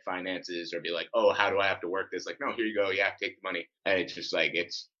look at finances or be like, oh, how do I have to work this? Like, no, here you go. Yeah, take the money. And it's just like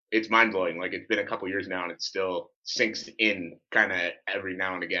it's mind blowing. Like it's been a couple years now and it still sinks in kind of every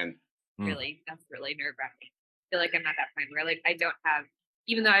now and again. Really, that's really nerve wracking. I feel like I'm at that point where like I don't have,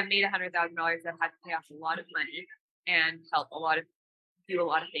 even though I've made $100,000, I've had to pay off a lot of money and help do a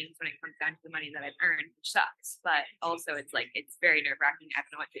lot of things when it comes down to the money that I've earned, which sucks. But also it's like it's very nerve-wracking. I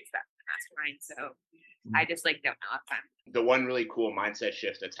don't know what to expect from the mastermind. So I just like don't know if I'm the one really cool mindset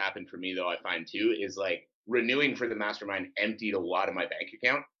shift that's happened for me though, I find too, is like renewing for the mastermind emptied a lot of my bank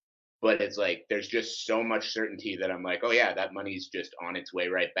account. But it's like there's just so much certainty that I'm like, oh yeah, that money's just on its way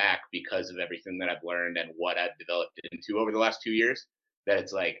right back because of everything that I've learned and what I've developed into over the last 2 years. That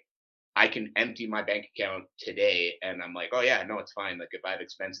it's like I can empty my bank account today and I'm like, oh yeah, no, it's fine. Like if I have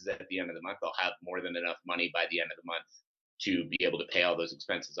expenses at the end of the month, I'll have more than enough money by the end of the month to be able to pay all those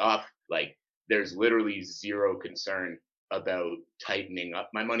expenses off. Like there's literally zero concern about tightening up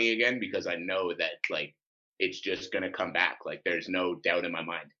my money again, because I know that like it's just going to come back. Like there's no doubt in my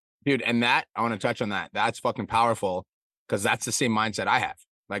mind. Dude, and that, I want to touch on that. That's fucking powerful, because that's the same mindset I have.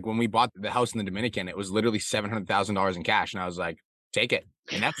 Like when we bought the house in the Dominican, it was literally $700,000 in cash. And I was like, take it.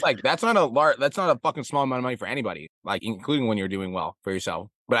 And that's like, that's not a fucking small amount of money for anybody, like including when you're doing well for yourself.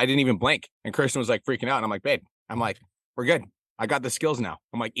 But I didn't even blink. And Kirsten was like freaking out. And I'm like, babe, we're good. I got the skills now.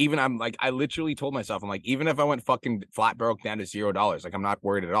 I literally told myself, I'm like, even if I went fucking flat broke down to $0, like I'm not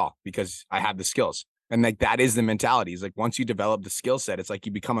worried at all, because I have the skills. And like, that is the mentality. It's like, once you develop the skill set, it's like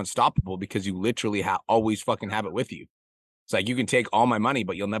you become unstoppable, because you literally always fucking have it with you. It's like, you can take all my money,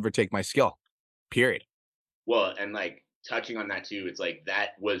 but you'll never take my skill, period. Well, and like touching on that too, it's like,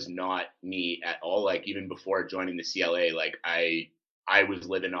 that was not me at all. Like even before joining the CLA, like I was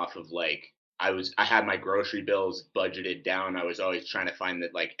living off of like, I had my grocery bills budgeted down. I was always trying to find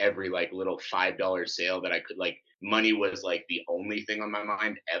that like every like little $5 sale that I could, like money was like the only thing on my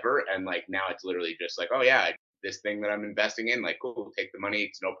mind ever. And like now it's literally just like, oh yeah, this thing that I'm investing in, like cool, take the money.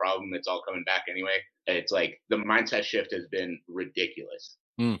 It's no problem. It's all coming back anyway. It's like the mindset shift has been ridiculous.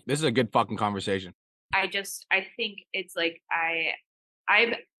 This is a good fucking conversation. I think it's like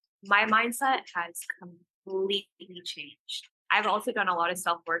my mindset has completely changed. I've also done a lot of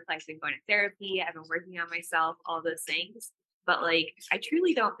self-work, like I've been going to therapy, I've been working on myself, all those things. But like, I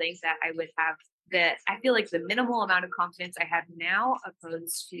truly don't think that I would have I feel like the minimal amount of confidence I have now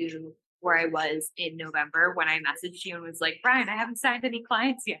opposed to where I was in November when I messaged you and was like, Brian, I haven't signed any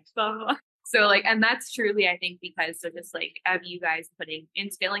clients yet. Blah, blah, blah. So like, and that's truly, I think, because of just like, of you guys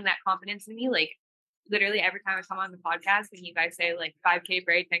instilling that confidence in me. Like literally every time I come on the podcast and you guys say like 5K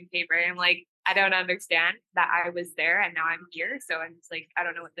Bray, 10K Bray, I'm like, I don't understand that I was there and now I'm here. So I'm just like, I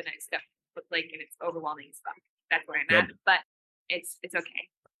don't know what the next step looks like, and it's overwhelming stuff. That's where I'm at, but it's okay.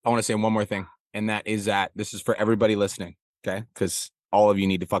 I want to say one more thing, and that is that this is for everybody listening, okay? Because all of you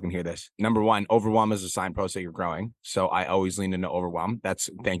need to fucking hear this. Number one, overwhelm is a signpost that you're growing. So I always lean into overwhelm.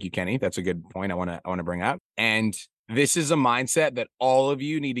 Thank you, Kenny. That's a good point I want to bring up. And this is a mindset that all of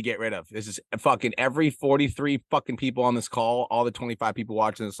you need to get rid of. This is fucking every 43 fucking people on this call, all the 25 people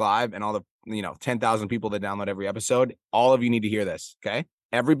watching this live, and all the 10,000 people that download every episode. All of you need to hear this, okay?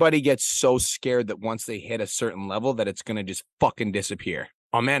 Everybody gets so scared that once they hit a certain level that it's gonna just fucking disappear.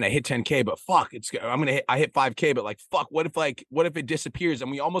 Oh man, I hit 10K, but fuck, I hit 5K, but like fuck, what if it disappears?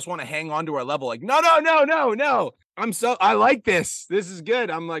 And we almost want to hang on to our level, like no. I like this. This is good.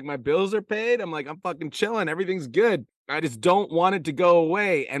 I'm like, my bills are paid. I'm like, I'm fucking chilling. Everything's good. I just don't want it to go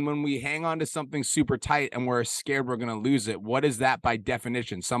away. And when we hang on to something super tight and we're scared we're gonna lose it, what is that by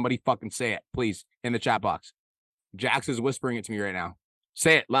definition? Somebody fucking say it, please, in the chat box. Jax is whispering it to me right now.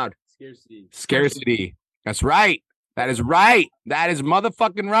 Say it loud. Scarcity. That's right. That is right. That is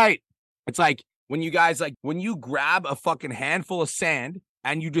motherfucking right. It's like when you guys, like when you grab a fucking handful of sand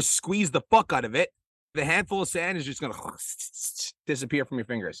and you just squeeze the fuck out of it, the handful of sand is just going to disappear from your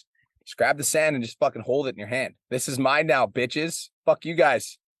fingers. Just grab the sand and just fucking hold it in your hand. This is mine now, bitches. Fuck you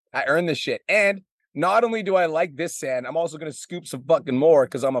guys. I earned this shit. And not only do I like this sand, I'm also going to scoop some fucking more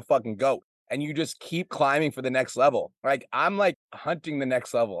because I'm a fucking goat. And you just keep climbing for the next level. Like I'm like hunting the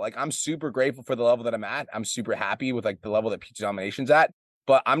next level. Like I'm super grateful for the level that I'm at. I'm super happy with like the level that Pizza Domination's at.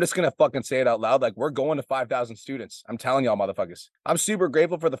 But I'm just going to fucking say it out loud. Like we're going to 5,000 students. I'm telling y'all motherfuckers. I'm super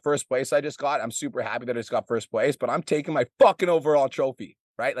grateful for the first place I just got. I'm super happy that I just got first place, but I'm taking my fucking overall trophy,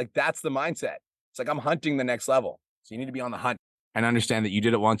 right? Like that's the mindset. It's like I'm hunting the next level. So you need to be on the hunt and understand that you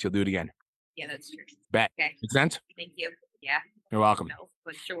did it once, you'll do it again. Yeah, that's true. Bet. Okay. Makes sense? Thank you. Yeah. You're welcome. No,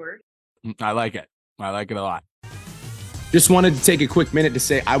 but sure. I like it. I like it a lot. Just wanted to take a quick minute to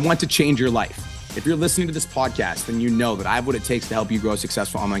say, I want to change your life. If you're listening to this podcast, then you know that I have what it takes to help you grow a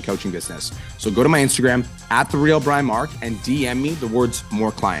successful online coaching business. So go to my Instagram @TheRealBrianMark and DM me the words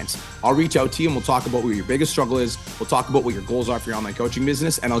more clients. I'll reach out to you and we'll talk about what your biggest struggle is. We'll talk about what your goals are for your online coaching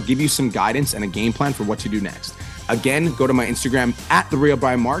business, and I'll give you some guidance and a game plan for what to do next. Again, go to my Instagram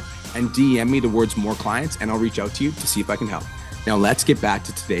 @TheRealBrianMark and DM me the words more clients, and I'll reach out to you to see if I can help. Now let's get back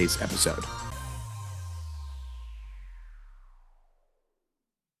to today's episode.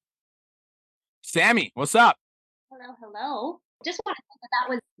 Sammy, what's up? Hello. Just want to say that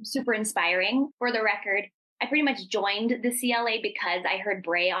was super inspiring. For the record, I pretty much joined the CLA because I heard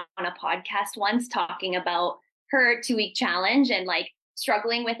Bray on a podcast once talking about her 2-week challenge and like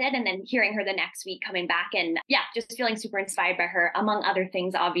struggling with it, and then hearing her the next week coming back, and yeah, just feeling super inspired by her, among other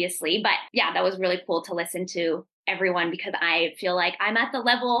things, obviously. But yeah, that was really cool to listen to everyone, because I feel like I'm at the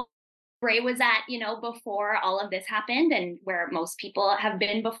level Bray was at, before all of this happened, and where most people have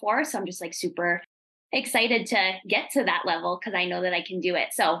been before. So I'm just like super excited to get to that level because I know that I can do it.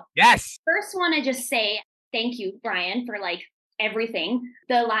 So Yes. first want to just say thank you, Brian, for like everything.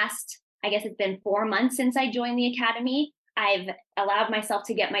 The last, I guess it's been 4 months since I joined the academy. I've allowed myself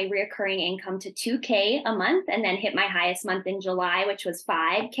to get my reoccurring income to $2,000 a month and then hit my highest month in July, which was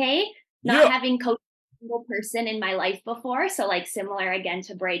 $5,000. Not having coached a single person in my life before. So like similar again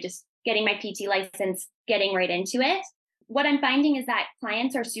to Bray, just getting my PT license, getting right into it. What I'm finding is that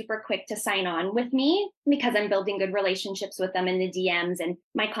clients are super quick to sign on with me because I'm building good relationships with them in the DMs and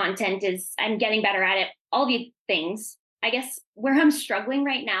my content is, I'm getting better at it, all these things. I guess where I'm struggling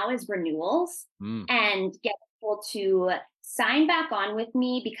right now is renewals and get people to sign back on with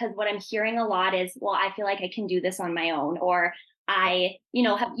me because what I'm hearing a lot is, well, I feel like I can do this on my own, or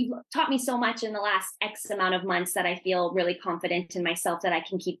you've taught me so much in the last X amount of months that I feel really confident in myself that I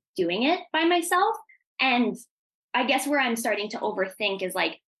can keep doing it by myself. And I guess where I'm starting to overthink is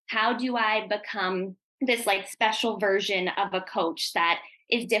like, how do I become this like special version of a coach that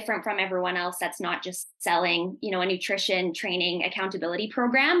is different from everyone else that's not just selling, a nutrition training accountability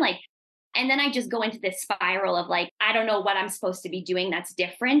program? Like, and then I just go into this spiral of like, I don't know what I'm supposed to be doing that's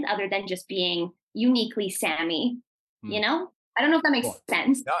different other than just being uniquely Sammy, I don't know if that makes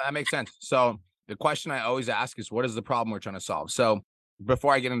sense. No, that makes sense. So the question I always ask is, what is the problem we're trying to solve? So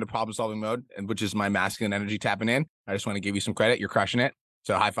before I get into problem solving mode, and which is my masculine energy tapping in, I just want to give you some credit. You're crushing it.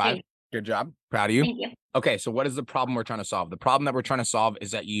 So high five. Good job. Proud of you. Thank you. Okay. So what is the problem we're trying to solve? The problem that we're trying to solve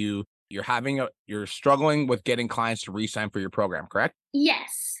is that you're struggling with getting clients to re-sign for your program, correct?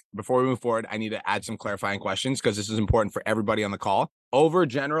 Yes. Before we move forward, I need to add some clarifying questions because this is important for everybody on the call.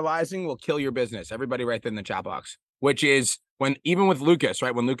 Overgeneralizing will kill your business. Everybody right there in the chat box, which is even with Lucas,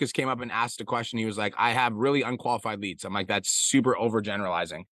 right? When Lucas came up and asked a question, he was like, I have really unqualified leads. I'm like, that's super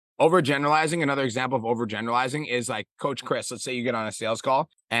overgeneralizing. Overgeneralizing, another example of overgeneralizing is like Coach Chris. Let's say you get on a sales call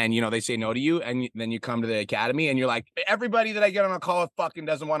and, they say no to you. And then you come to the academy and you're like, everybody that I get on a call with fucking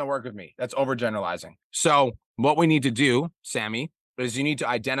doesn't want to work with me. That's overgeneralizing. So what we need to do, Sammy, is you need to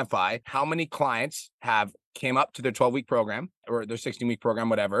identify how many clients came up to their 12-week program or their 16-week program,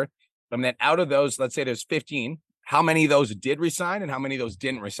 whatever. And then out of those, let's say there's 15, how many of those did resign and how many of those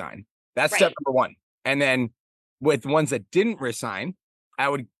didn't resign? That's step number one. And then with ones that didn't resign, I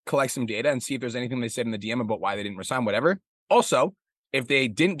would collect some data and see if there's anything they said in the DM about why they didn't resign, whatever. Also, if they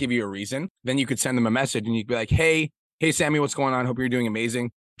didn't give you a reason, then you could send them a message and you'd be like, hey, Sammy, what's going on? Hope you're doing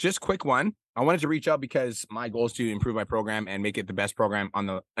amazing. Just quick one. I wanted to reach out because my goal is to improve my program and make it the best program on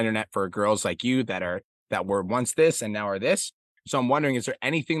the internet for girls like you that were once this and now are this. So I'm wondering, is there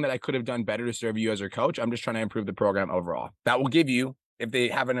anything that I could have done better to serve you as your coach? I'm just trying to improve the program overall. That will give you, if they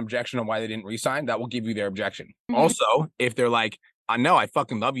have an objection on why they didn't resign, that will give you their objection. Also, if they're like, no, I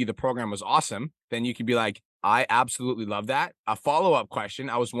fucking love you, the program was awesome, then you could be like, I absolutely love that. A follow-up question.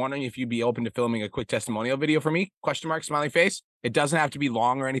 I was wondering if you'd be open to filming a quick testimonial video for me? ? Smiley face. It doesn't have to be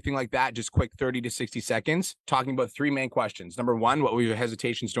long or anything like that. Just quick 30 to 60 seconds talking about 3 main questions. Number 1, what were your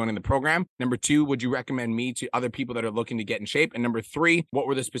hesitations joining the program? Number 2, would you recommend me to other people that are looking to get in shape? And number 3, what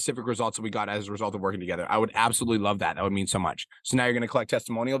were the specific results that we got as a result of working together? I would absolutely love that. That would mean so much. So now you're going to collect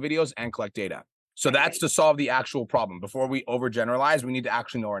testimonial videos and collect data. So that's to solve the actual problem. Before we overgeneralize, we need to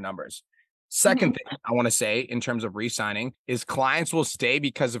actually know our numbers. Second thing I want to say in terms of re-signing is clients will stay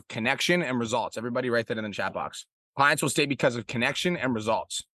because of connection and results. Everybody write that in the chat box. Clients will stay because of connection and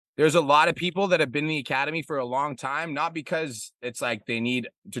results. There's a lot of people that have been in the academy for a long time, not because it's like they need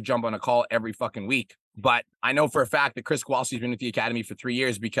to jump on a call every fucking week. But I know for a fact that Chris Kowalski's been at the academy for 3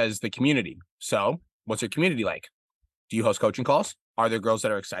 years because the community. So what's your community like? Do you host coaching calls? Are there girls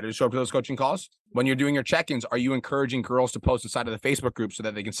that are excited to show up to those coaching calls? When you're doing your check-ins, are you encouraging girls to post inside of the Facebook group so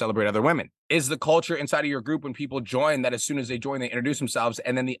that they can celebrate other women? Is the culture inside of your group when people join that as soon as they join, they introduce themselves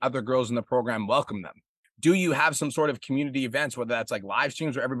and then the other girls in the program welcome them? Do you have some sort of community events, whether that's like live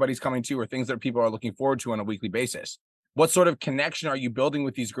streams where everybody's coming to or things that people are looking forward to on a weekly basis? What sort of connection are you building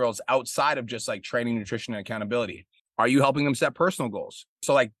with these girls outside of just like training, nutrition, and accountability? Are you helping them set personal goals?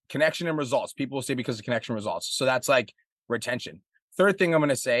 So like connection and results. People will say because of connection results. So that's like retention. Third thing I'm going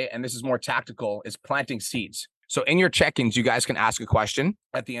to say, and this is more tactical, is planting seeds. So in your check-ins, you guys can ask a question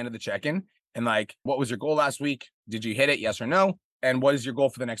at the end of the check-in. And like, what was your goal last week? Did you hit it? Yes or no? And what is your goal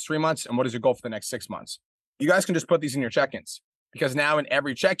for the next 3 months? And what is your goal for the next 6 months? You guys can just put these in your check-ins because now in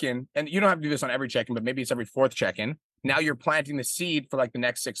every check-in, and you don't have to do this on every check-in, but maybe it's every 4th check-in. Now you're planting the seed for like the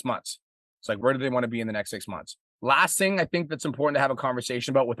next 6 months. It's like, where do they want to be in the next 6 months? Last thing I think that's important to have a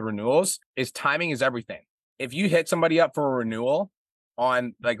conversation about with renewals is timing is everything. If you hit somebody up for a renewal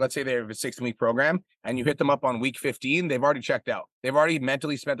on, like, let's say they have a 16-week program and you hit them up on week 15, they've already checked out. They've already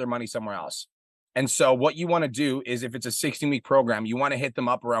mentally spent their money somewhere else. And so what you want to do is if it's a 16-week program, you want to hit them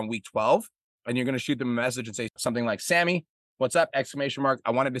up around week 12 and you're going to shoot them a message and say something like, Sammy, what's up? Exclamation mark.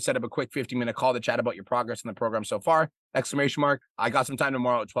 I wanted to set up a quick 15-minute call to chat about your progress in the program so far. Exclamation mark. I got some time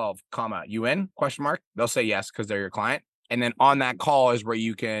tomorrow at 12, comma, you in? Question mark. They'll say yes because they're your client. And then on that call is where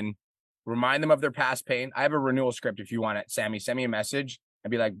you can remind them of their past pain. I have a renewal script if you want it. Sammy, send me a message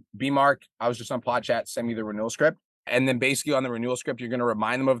and be like, B Mark, I was just on Pod Chat. Send me the renewal script. And then basically on the renewal script, you're going to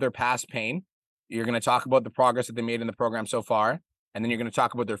remind them of their past pain. You're going to talk about the progress that they made in the program so far. And then you're going to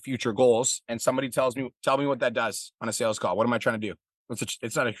talk about their future goals. And somebody tell me what that does on a sales call. What am I trying to do?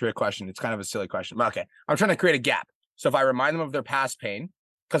 It's not a trick question. It's kind of a silly question, but okay. I'm trying to create a gap. So if I remind them of their past pain,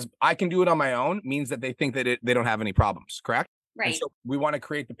 because I can do it on my own, means that they think that they don't have any problems, correct? Right. And so we want to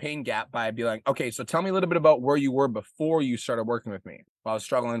create the pain gap by being like, okay, so tell me a little bit about where you were before you started working with me. Well, I was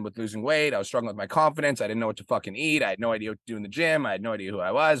struggling with losing weight. I was struggling with my confidence. I didn't know what to fucking eat. I had no idea what to do in the gym. I had no idea who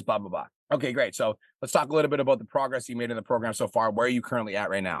I was, blah, blah, blah. Okay, great. So let's talk a little bit about the progress you made in the program so far. Where are you currently at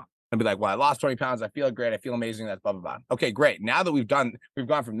right now? And be like, well, I lost 20 pounds. I feel great. I feel amazing. That's blah, blah, blah. Okay, great. Now that we've gone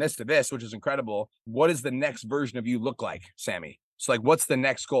from this to this, which is incredible. What does the next version of you look like, Sammy? So like, what's the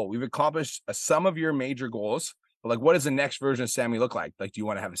next goal? We've accomplished some of your major goals. But like, what does the next version of Sammy look like? Like, do you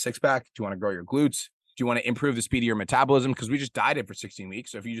want to have a six pack? Do you want to grow your glutes? Do you want to improve the speed of your metabolism? Because we just dieted for 16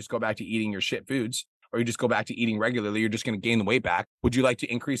 weeks. So if you just go back to eating your shit foods, or you just go back to eating regularly, you're just going to gain the weight back. Would you like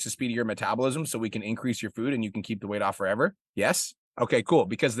to increase the speed of your metabolism so we can increase your food and you can keep the weight off forever? Yes. Okay, cool.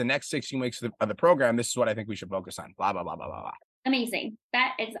 Because the next 16 weeks of the program, this is what I think we should focus on. Blah, blah, blah, blah, blah, blah. Amazing.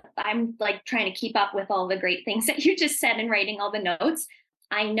 I'm like trying to keep up with all the great things that you just said and writing all the notes.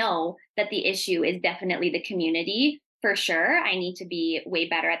 I know that the issue is definitely the community. For sure. I need to be way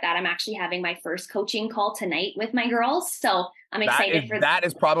better at that. I'm actually having my first coaching call tonight with my girls. So I'm excited for that.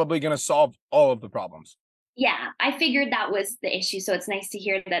 Is probably going to solve all of the problems. Yeah, I figured that was the issue. So it's nice to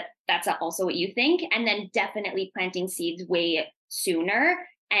hear that that's also what you think. And then definitely planting seeds way sooner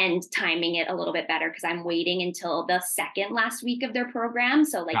and timing it a little bit better because I'm waiting until the second last week of their program.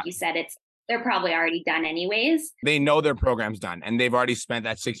 So like you said, they're probably already done anyways. They know their program's done and they've already spent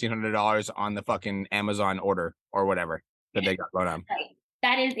that $1,600 on the fucking Amazon order or whatever that they got going on. Right.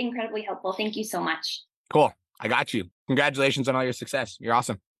 That is incredibly helpful. Thank you so much. Cool. I got you. Congratulations on all your success. You're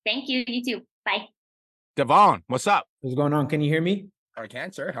awesome. Thank you. You too. Bye. Devon, what's up? What's going on? Can you hear me? I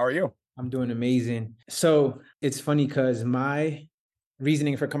can, sir. How are you? I'm doing amazing. So it's funny because my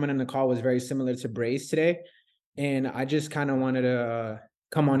reasoning for coming on the call was very similar to Bray's today. And I just kind of wanted to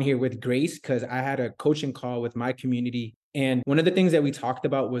come on here with grace because I had a coaching call with my community. And one of the things that we talked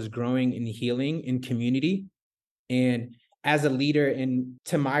about was growing and healing in community. And as a leader and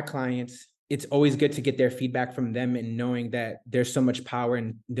to my clients, it's always good to get their feedback from them and knowing that there's so much power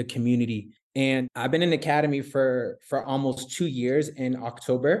in the community. And I've been in Academy for almost 2 years in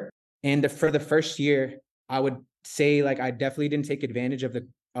October. And for the first year, I would say like I definitely didn't take advantage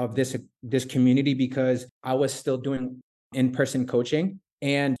of this community because I was still doing in-person coaching.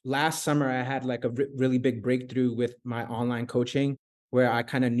 And last summer, I had like a really big breakthrough with my online coaching where I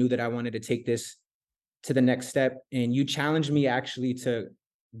kind of knew that I wanted to take this to the next step. And you challenged me actually to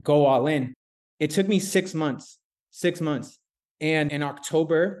go all in. It took me 6 months. And in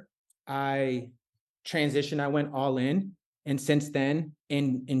October, I transitioned, I went all in. And since then,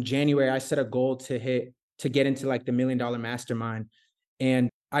 in January, I set a goal to get into like the $1 Million Mastermind.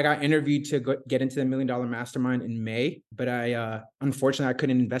 And I got interviewed to get into the $1 Million Mastermind in May, but unfortunately, I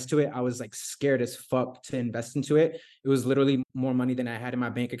couldn't invest to it. I was like scared as fuck to invest into it. It was literally more money than I had in my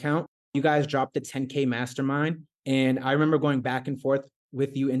bank account. You guys dropped the 10K Mastermind. And I remember going back and forth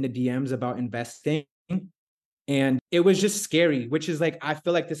with you in the DMs about investing. And it was just scary, which is like, I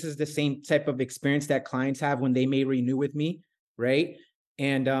feel like this is the same type of experience that clients have when they may renew with me, right?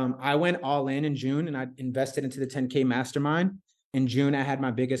 And I went all in June and I invested into the 10K Mastermind. In June, I had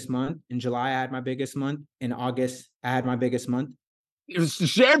my biggest month. In July, I had my biggest month. In August, I had my biggest month.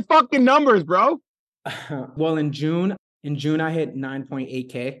 Share fucking numbers, bro. Well, in June, I hit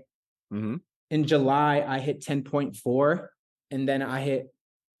 9.8K. Mm-hmm. In July, I hit 10.4. And then I hit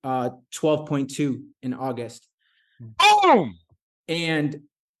 12.2 in August. Boom! And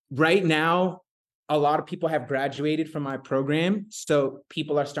right now, a lot of people have graduated from my program. So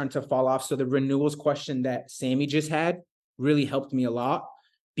people are starting to fall off. So the renewals question that Sammy just had really helped me a lot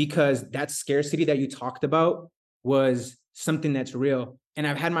because that scarcity that you talked about was something that's real. And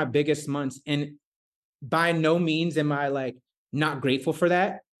I've had my biggest months. And by no means am I like not grateful for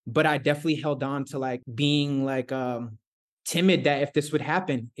that, but I definitely held on to like being like timid that if this would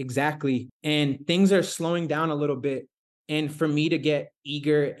happen. Exactly. And things are slowing down a little bit. And for me to get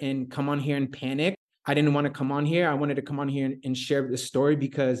eager and come on here and panic, I didn't want to come on here. I wanted to come on here and share the story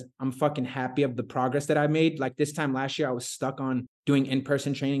because I'm fucking happy of the progress that I made. Like this time last year, I was stuck on doing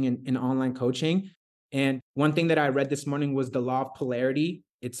in-person training and online coaching. And one thing that I read this morning was the law of polarity.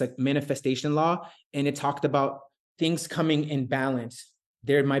 It's like manifestation law. And it talked about things coming in balance.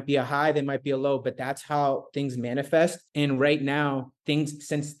 There might be a high, there might be a low, but that's how things manifest. And right now,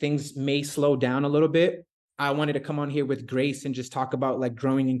 since things may slow down a little bit, I wanted to come on here with Grace and just talk about like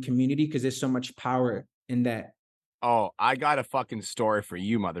growing in community, because there's so much power in that. Oh, I got a fucking story for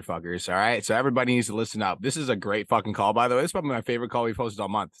you motherfuckers. All right. So everybody needs to listen up. This is a great fucking call, by the way. This is probably my favorite call we posted all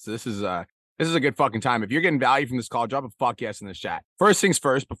month. So this is a good fucking time. If you're getting value from this call, drop a fuck yes in the chat. First things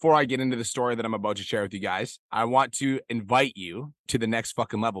first, before I get into the story that I'm about to share with you guys, I want to invite you to the next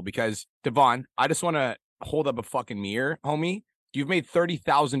fucking level, because Devon, I just want to hold up a fucking mirror, homie. You've made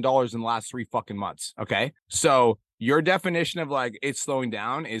 $30,000 in the last 3 fucking months. Okay. So your definition of like it's slowing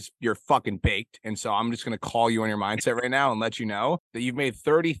down is you're fucking baked. And so I'm just going to call you on your mindset right now and let you know that you've made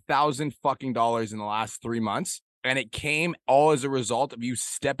 $30,000 fucking dollars in the last 3 months. And it came all as a result of you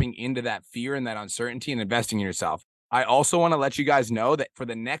stepping into that fear and that uncertainty and investing in yourself. I also want to let you guys know that for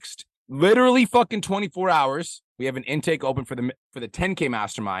the next literally fucking 24 hours, we have an intake open for the 10K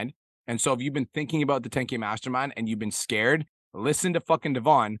mastermind. And so if you've been thinking about the 10K mastermind and you've been scared, listen to fucking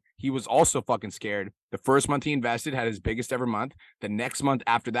Devon. He was also fucking scared. The first month he invested had his biggest ever month. The next month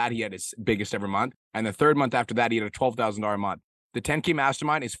after that, he had his biggest ever month. And the third month after that, he had a $12,000 month. The 10K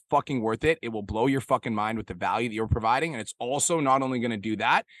mastermind is fucking worth it. It will blow your fucking mind with the value that you're providing. And it's also not only going to do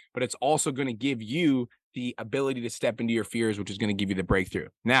that, but it's also going to give you the ability to step into your fears, which is going to give you the breakthrough.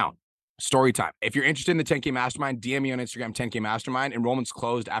 Now, story time. If you're interested in the 10K mastermind, DM me on Instagram, 10K mastermind. Enrollment's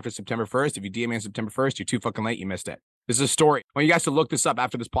closed after September 1st. If you DM me on September 1st, you're too fucking late. You missed it. This is a story. I want you guys to look this up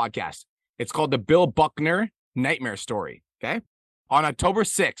after this podcast. It's called the Bill Buckner Nightmare Story. Okay. On October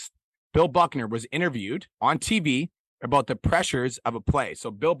 6th, Bill Buckner was interviewed on TV about the pressures of a play. So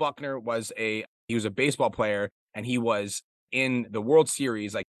Bill Buckner was a baseball player, and he was in the World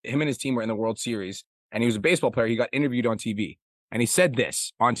Series. Like, him and his team were in the World Series, and he was a baseball player. He got interviewed on TV, and he said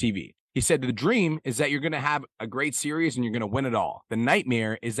this on TV. He said, the dream is that you're going to have a great series and you're going to win it all. The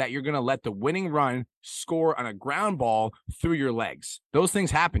nightmare is that you're going to let the winning run score on a ground ball through your legs. Those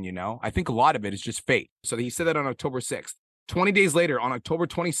things happen, you know. I think a lot of it is just fate. So he said that on October 6th. 20 days later, on October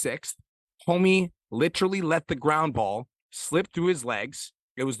 26th, homie literally let the ground ball slip through his legs.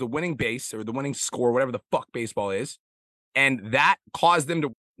 It was the winning base or the winning score, whatever the fuck baseball is. And that caused them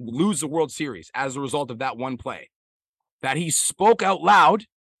to lose the World Series as a result of that one play that he spoke out loud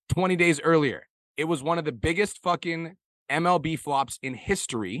 20 days earlier. It was one of the biggest fucking MLB flops in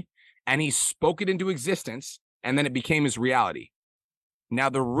history, and he spoke it into existence, and then it became his reality. Now,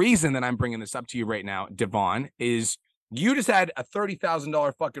 the reason that I'm bringing this up to you right now, Devon, is you just had a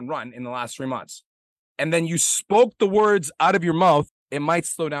 $30,000 fucking run in the last 3 months, and then you spoke the words out of your mouth. It might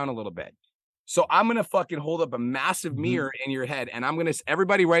slow down a little bit. So I'm going to fucking hold up a massive mirror in your head, and I'm going to,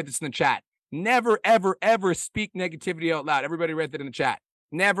 everybody write this in the chat. Never, ever, ever speak negativity out loud. Everybody write that in the chat.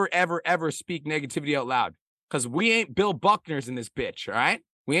 Never, ever, ever speak negativity out loud, because we ain't Bill Buckners in this bitch, all right?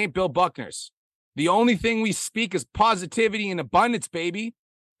 We ain't Bill Buckners. The only thing we speak is positivity and abundance, baby.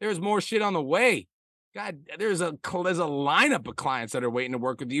 There's more shit on the way. God, there's a lineup of clients that are waiting to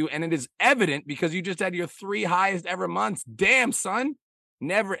work with you, and it is evident because you just had your 3 highest ever months. Damn, son.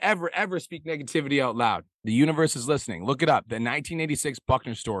 Never, ever, ever speak negativity out loud. The universe is listening. Look it up. The 1986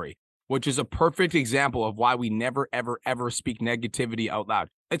 Buckner story, which is a perfect example of why we never, ever, ever speak negativity out loud.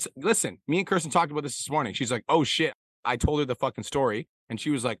 Listen, me and Kirsten talked about this morning. She's like, oh shit. I told her the fucking story, and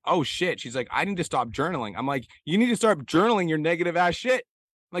she was like, oh shit. She's like, I need to stop journaling. I'm like, you need to start journaling your negative ass shit.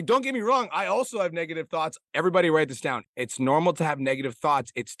 Like, don't get me wrong. I also have negative thoughts. Everybody write this down. It's normal to have negative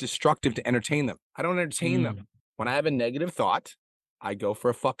thoughts. It's destructive to entertain them. I don't entertain them. When I have a negative thought, I go for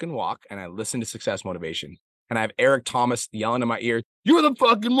a fucking walk and I listen to Success Motivation. And I have Eric Thomas yelling in my ear, you're the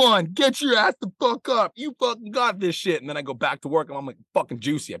fucking one. Get your ass the fuck up. You fucking got this shit. And then I go back to work and I'm like fucking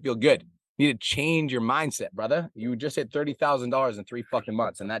juicy. I feel good. You need to change your mindset, brother. You just hit $30,000 in 3 fucking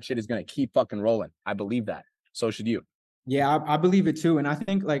months. And that shit is going to keep fucking rolling. I believe that. So should you. Yeah, I believe it too. And I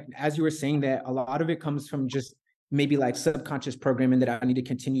think, like, as you were saying, that a lot of it comes from just maybe like subconscious programming that I need to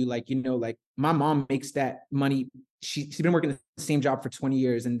continue. Like, you know, like my mom makes that money. She's been working the same job for 20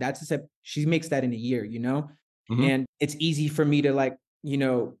 years, and that's she makes that in a year, you know? And it's easy for me to, like, you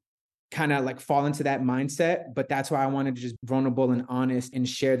know, kind of like fall into that mindset. But that's why I wanted to just be vulnerable and honest and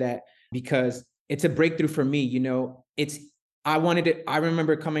share that, because it's a breakthrough for me. You know, I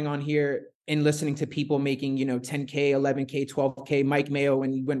remember coming on here and listening to people making, you know, 10K, 11K, 12K, Mike Mayo,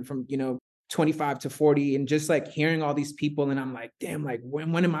 when he went from, you know, 25 to 40, and just like hearing all these people. And I'm like, damn, like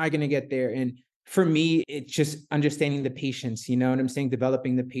when am I going to get there? And for me, it's just understanding the patience, you know what I'm saying?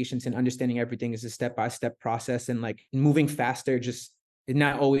 Developing the patience and understanding everything is a step-by-step process, and like moving faster, just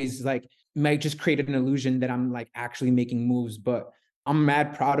not always like might just create an illusion that I'm like actually making moves. But I'm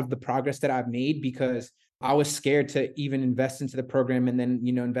mad proud of the progress that I've made, because I was scared to even invest into the program and then,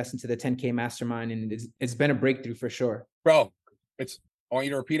 you know, invest into the 10K mastermind. And it's been a breakthrough for sure. Bro, I want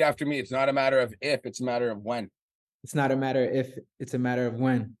you to repeat after me. It's not a matter of if, it's a matter of when. It's not a matter if, it's a matter of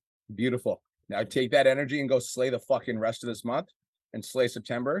when. Beautiful. Now take that energy and go slay the fucking rest of this month and slay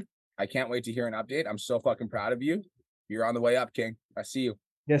September. I can't wait to hear an update. I'm so fucking proud of you. You're on the way up, King. I see you.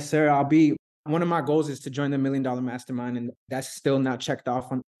 Yes, sir. One of my goals is to join the $1 Million Mastermind, and that's still not checked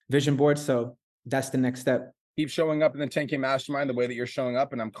off on vision board. So that's the next step. Keep showing up in the 10K mastermind the way that you're showing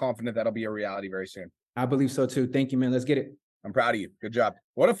up, and I'm confident that'll be a reality very soon. I believe so too. Thank you, man. Let's get it. I'm proud of you. Good job.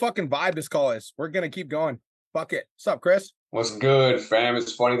 What a fucking vibe this call is. We're going to keep going. Fuck it. What's up, Chris? What's good, fam?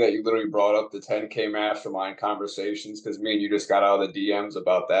 It's funny that you literally brought up the 10K mastermind conversations, because me and you just got out of the DMs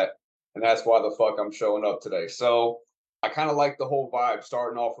about that. And that's why the fuck I'm showing up today. So I kind of like the whole vibe,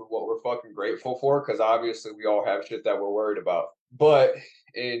 starting off with what we're fucking grateful for, because obviously we all have shit that we're worried about. But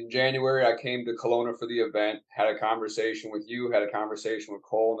in January, I came to Kelowna for the event, had a conversation with you, had a conversation with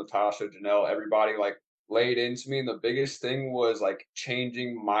Cole, Natasha, Janelle, everybody like laid into me. And the biggest thing was like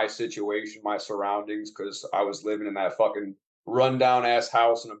changing my situation, my surroundings, because I was living in that fucking rundown ass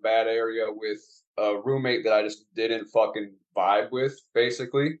house in a bad area with a roommate that I just didn't fucking vibe with,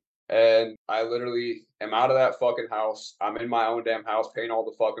 basically. And I literally am out of that fucking house. I'm in my own damn house, paying all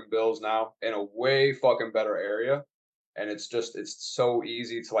the fucking bills now in a way fucking better area. And it's so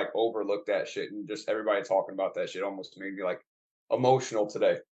easy to like overlook that shit. And just everybody talking about that shit almost made me like emotional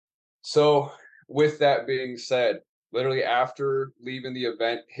today. So with that being said, literally after leaving the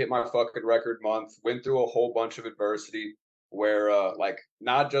event, hit my fucking record month, went through a whole bunch of adversity where like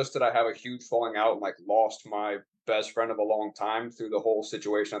not just did I have a huge falling out and like lost my best friend of a long time through the whole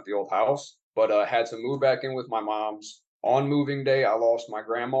situation at the old house, but had to move back in with my mom's. On moving day, I lost my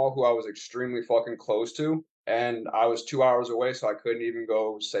grandma, who I was extremely fucking close to, and I was 2 hours away, so I couldn't even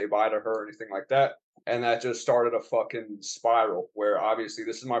go say bye to her or anything like that. And that just started a fucking spiral where obviously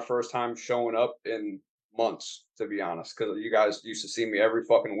this is my first time showing up in months, to be honest, because you guys used to see me every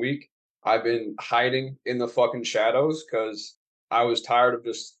fucking week. I've been hiding in the fucking shadows because I was tired of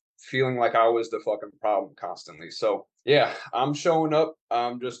just feeling like I was the fucking problem constantly. So yeah, I'm showing up.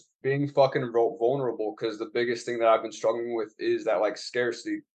 I'm just being fucking vulnerable, because the biggest thing that I've been struggling with is that like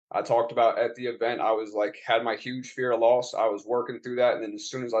scarcity. I talked about at the event, I was like, had my huge fear of loss. I was working through that. And then as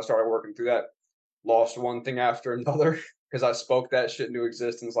soon as I started working through that, lost one thing after another, because I spoke that shit into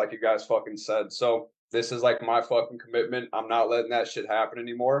existence, like you guys fucking said. So this is like my fucking commitment. I'm not letting that shit happen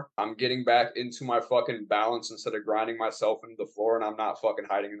anymore. I'm getting back into my fucking balance instead of grinding myself into the floor, and I'm not fucking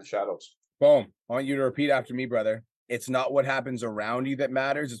hiding in the shadows. Boom. I want you to repeat after me, brother. It's not what happens around you that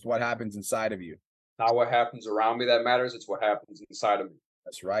matters. It's what happens inside of you. Not what happens around me that matters. It's what happens inside of me.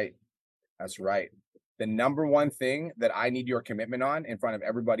 That's right. That's right. The number one thing that I need your commitment on in front of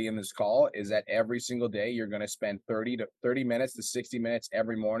everybody in this call is that every single day you're going to spend 30 minutes to 60 minutes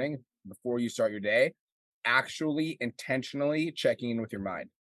every morning before you start your day, actually intentionally checking in with your mind.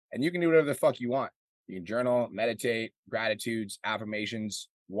 And you can do whatever the fuck you want. You can journal, meditate, gratitudes, affirmations,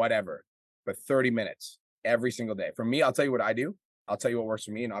 whatever, but 30 minutes every single day. For me, I'll tell you what I do. I'll tell you what works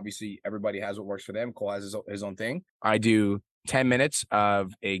for me. And obviously everybody has what works for them. Cole has his own thing. I do 10 minutes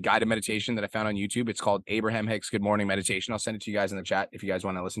of a guided meditation that I found on YouTube. It's called Abraham Hicks Good Morning Meditation. I'll send it to you guys in the chat if you guys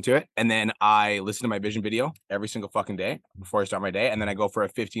want to listen to it. And then I listen to my vision video every single fucking day before I start my day. And then I go for a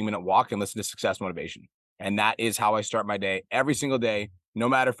 15-minute walk and listen to Success Motivation. And that is how I start my day every single day, no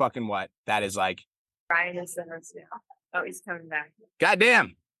matter fucking what. That is like, Brian is the host now. Oh, he's coming back.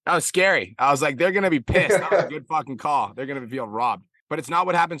 goddamn, that was scary. I was like, they're going to be pissed. That was a good fucking call. They're going to feel robbed. But it's not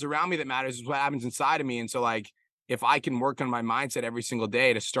what happens around me that matters. It's what happens inside of me. And so like, if I can work on my mindset every single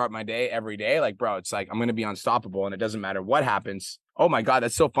day to start my day every day, like, bro, it's like, I'm going to be unstoppable and it doesn't matter what happens. Oh my God,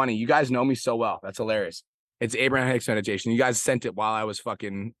 that's so funny. You guys know me so well. That's hilarious. It's Abraham Hicks Meditation. You guys sent it while I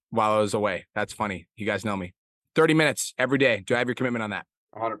was away. That's funny. You guys know me. 30 minutes every day. Do I have your commitment on that?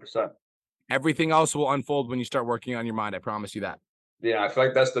 100%. Everything else will unfold when you start working on your mind. I promise you that. Yeah, I feel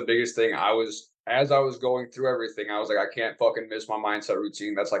like that's the biggest thing. As I was going through everything, I was like, I can't fucking miss my mindset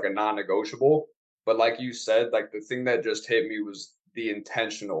routine. That's like a non-negotiable. But like you said, like the thing that just hit me was the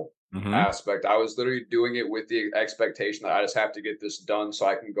intentional aspect. I was literally doing it with the expectation that I just have to get this done so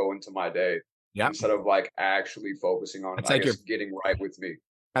I can go into my day. Yeah. Instead of like actually focusing on getting right with me.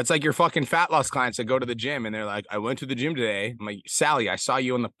 That's like your fucking fat loss clients that go to the gym and they're like, I went to the gym today. I'm like, Sally, I saw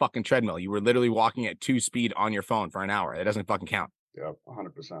you on the fucking treadmill. You were literally walking at 2 speed on your phone for an hour. That doesn't fucking count. Yeah,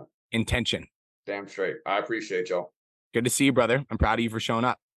 100%. Intention. Damn straight. I appreciate y'all. Good to see you, brother. I'm proud of you for showing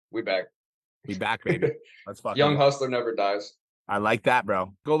up. We back. We back, baby. Let's fucking Young go. hustler never dies. I like that,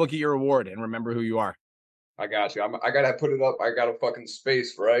 bro. Go look at your reward and remember who you are. I got you. I gotta put it up. I got a fucking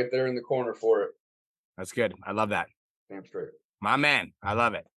space right there in the corner for it. That's good. I love that. Damn straight. My man. I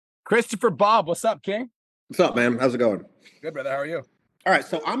love it. Christopher Bob, what's up, King? What's up, man? How's it going? Good, brother. How are you? All right,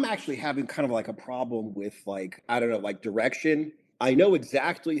 so I'm actually having kind of like a problem with like, I don't know, like direction. I know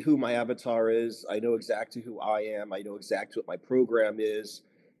exactly who my avatar is. I know exactly who I am. I know exactly what my program is.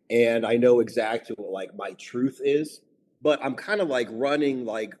 And I know exactly what like my truth is. But I'm kind of like running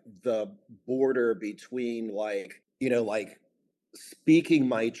like the border between like, you know, like speaking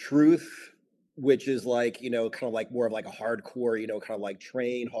my truth, which is like, you know, kind of like more of like a hardcore, you know, kind of like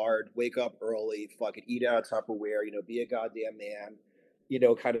train hard, wake up early, fucking eat out of Tupperware, you know, be a goddamn man, you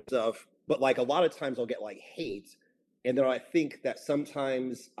know, kind of stuff. But like a lot of times I'll get like hate. And then I think that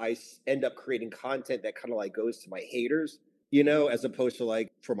sometimes I end up creating content that kind of like goes to my haters, you know, as opposed to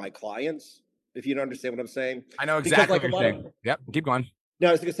like for my clients, if you don't understand what I'm saying. I know exactly like, what you're saying. Yep. Keep going. No,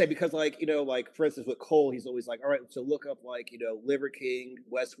 I was gonna say, because like, you know, like for instance with Cole, he's always like, all right, so look up like, you know, Liver King,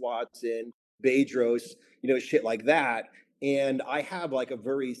 Wes Watson, Bedros, you know, shit like that. And I have like a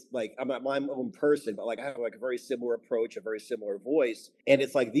very, like, I'm not my own person, but like I have like a very similar approach, a very similar voice. And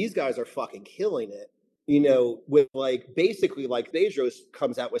it's like these guys are fucking killing it, you know, with like basically like Bedros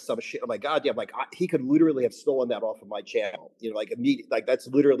comes out with some shit. I'm like, God damn, like he could literally have stolen that off of my channel, you know, like immediately, like that's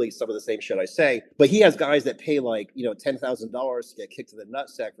literally some of the same shit I say. But he has guys that pay like, you know, $10,000 to get kicked to the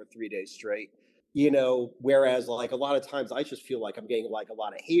nutsack for 3 days straight. You know, whereas like a lot of times I just feel like I'm getting like a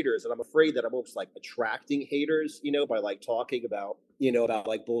lot of haters, and I'm afraid that I'm almost like attracting haters, you know, by like talking about, you know, about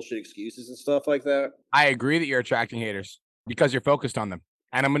like bullshit excuses and stuff like that. I agree that you're attracting haters because you're focused on them.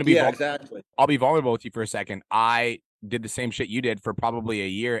 And I'm going to be, exactly. I'll be vulnerable with you for a second. I did the same shit you did for probably a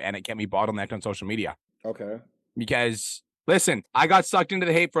year, and it kept me bottlenecked on social media. Okay. Because listen, I got sucked into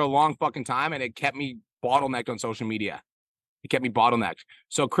the hate for a long fucking time, and it kept me bottlenecked on social media. It kept me bottlenecked.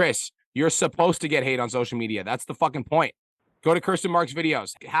 So Chris, you're supposed to get hate on social media. That's the fucking point. Go to Kirsten Mark's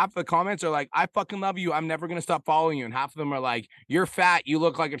videos. Half the comments are like, I fucking love you. I'm never going to stop following you. And half of them are like, you're fat. You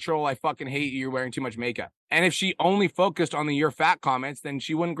look like a troll. I fucking hate you. You're wearing too much makeup. And if she only focused on the you're fat comments, then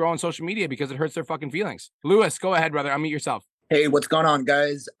she wouldn't grow on social media because it hurts their fucking feelings. Lewis, go ahead, brother. Unmute yourself. Hey, what's going on,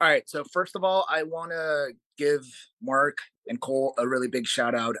 guys? All right. So first of all, I want to give Mark and Cole a really big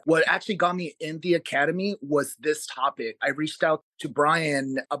shout out. What actually got me in the academy was this topic. I reached out to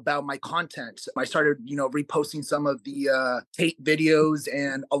Brian about my content. I started, you know, reposting some of the Tate videos,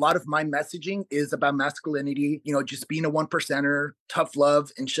 and a lot of my messaging is about masculinity, you know, just being a one percenter, tough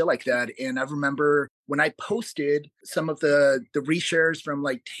love and shit like that. And I remember when I posted some of the reshares from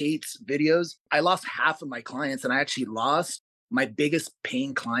like Tate's videos, I lost half of my clients, and I actually lost my biggest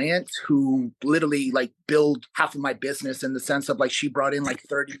paying client, who literally like billed half of my business, in the sense of like she brought in like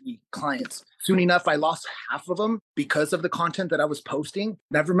 30 clients. Soon enough, I lost half of them because of the content that I was posting.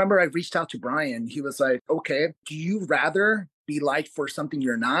 And I remember I reached out to Brian. He was like, okay, do you rather be liked for something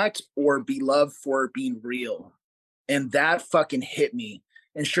you're not, or be loved for being real? And that fucking hit me.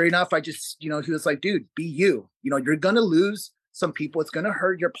 And sure enough, I just, you know, he was like, dude, be you. You know, you're going to lose some people. It's going to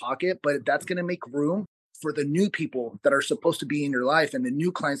hurt your pocket, but that's going to make room for the new people that are supposed to be in your life, and the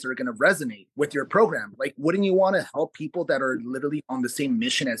new clients that are going to resonate with your program. Like, wouldn't you want to help people that are literally on the same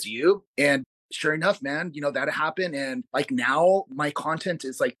mission as you? And sure enough, man, you know, that happened. And like now my content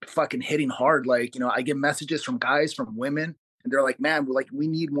is like fucking hitting hard. Like, you know, I get messages from guys, from women, and they're like, man, we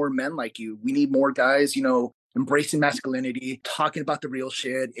need more men like you. We need more guys, you know, embracing masculinity, talking about the real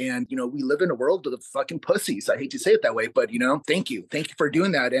shit. And, you know, we live in a world of fucking pussies. I hate to say it that way, but, you know, thank you. Thank you for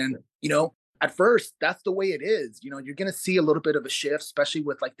doing that. And, you know, at first, that's the way it is. You know, you're going to see a little bit of a shift, especially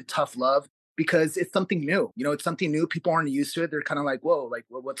with like the tough love, because it's something new. You know, it's something new. People aren't used to it. They're kind of like, whoa, like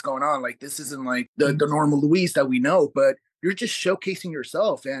what's going on? Like, this isn't like the normal Luis that we know, but you're just showcasing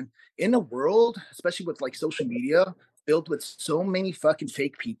yourself. And in a world, especially with like social media filled with so many fucking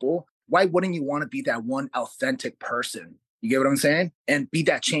fake people, why wouldn't you want to be that one authentic person? You get what I'm saying? And be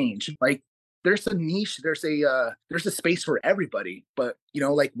that change. Like, there's a niche, there's a space for everybody, but you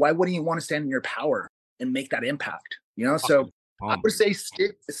know, like, why wouldn't you want to stand in your power and make that impact? You know, so I would say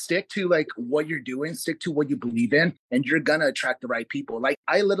stick to like what you're doing, stick to what you believe in, and you're gonna attract the right people. Like,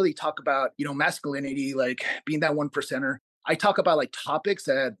 I literally talk about, you know, masculinity, like being that one percenter. I talk about like topics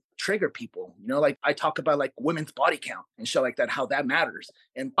that trigger people, you know, like I talk about like women's body count and shit like that, how that matters,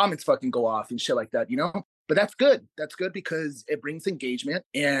 and comments fucking go off and shit like that, you know. But that's good. That's good because it brings engagement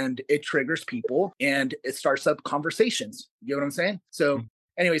and it triggers people and it starts up conversations. You know what I'm saying? So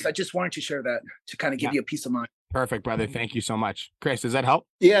anyways, I just wanted to share that to kind of give you a peace of mind. Perfect, brother. Thank you so much. Chris, does that help?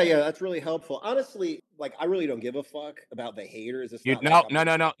 Yeah, that's really helpful. Honestly, like I really don't give a fuck about the haters. It's You not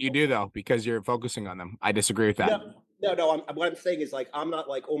like no. You do though, because you're focusing on them. I disagree with that. No. What I'm saying is like I'm not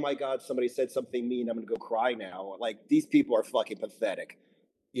like, oh my god, somebody said something mean, I'm gonna go cry now. Like these people are fucking pathetic.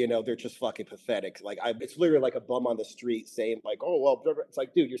 You know, they're just fucking pathetic. Like it's literally like a bum on the street saying like, oh well, it's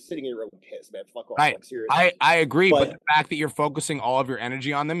like, dude, you're sitting in your own piss, man. Fuck off. Right. Like seriously. I agree, but the fact that you're focusing all of your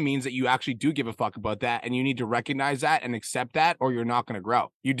energy on them means that you actually do give a fuck about that, and you need to recognize that and accept that, or you're not going to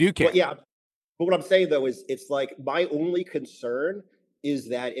grow. You do care. But yeah, but what I'm saying though is it's like my only concern is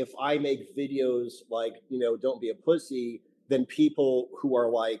that if I make videos like, you know, don't be a pussy, then people who are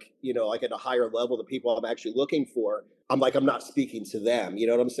like, you know, like at a higher level, the people I'm actually looking for, I'm not speaking to them. You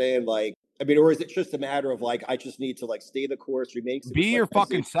know what I'm saying? Like, I mean, or is it just a matter of like, I just need to like stay the course, remain. Be your like,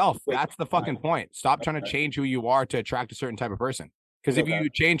 fucking self. That's the fucking point. Stop trying to change who you are to attract a certain type of person. Because if you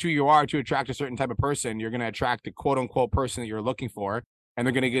change who you are to attract a certain type of person, you're going to attract the quote unquote person that you're looking for. And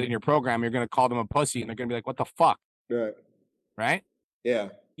they're going to get in your program. You're going to call them a pussy. And they're going to be like, what the fuck? Right. Right? Yeah.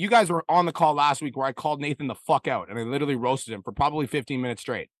 You guys were on the call last week where I called Nathan the fuck out. And I literally roasted him for probably 15 minutes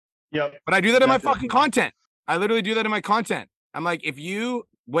straight. Yep. But I do that in my fucking content. I literally do that in my content. I'm like, if you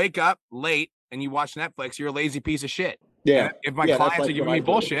wake up late and you watch Netflix, you're a lazy piece of shit. Yeah. And if my clients are giving me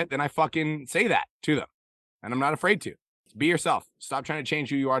bullshit, then I fucking say that to them. And I'm not afraid to. Be yourself. Stop trying to change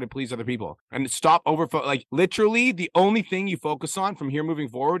who you are to please other people. And stop like literally the only thing you focus on from here moving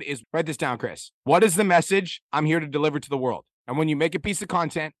forward is, write this down, Chris. What is the message I'm here to deliver to the world? And when you make a piece of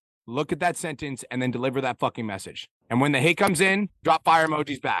content, look at that sentence and then deliver that fucking message. And when the hate comes in, drop fire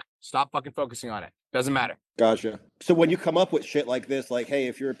emojis back. Stop fucking focusing on it. Doesn't matter. Gotcha. So when you come up with shit like this, like, hey,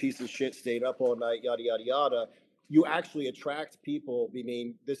 if you're a piece of shit, stayed up all night, yada, yada, yada, you actually attract people. I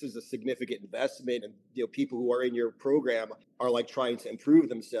mean, this is a significant investment, and you know, people who are in your program are like trying to improve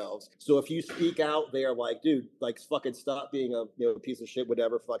themselves. So if you speak out there like, dude, like fucking stop being a piece of shit,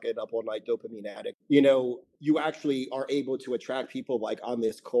 whatever, fucking up all night dopamine addict, you know, you actually are able to attract people like on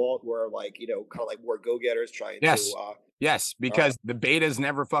this call who are like, you know, kind of like more go-getters trying to Yes, because the betas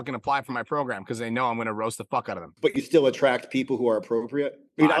never fucking apply for my program because they know I'm going to roast the fuck out of them. But you still attract people who are appropriate.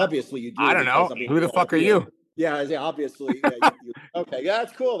 I mean, obviously you do. I don't know. Who the fuck are you? Yeah, obviously. Yeah, okay, yeah,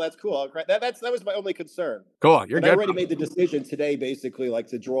 that's cool. That's cool. That was my only concern. Cool, you're good. I already made the decision today, basically, like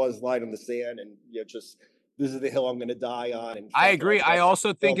to draw his line in the sand, and you know, just this is the hill I'm going to die on. And I agree. I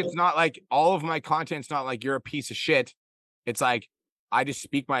also think it's not like all of my content's not like you're a piece of shit. It's like I just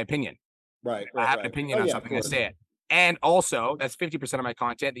speak my opinion. Right. I have an opinion on something. I say it. And also, that's 50% of my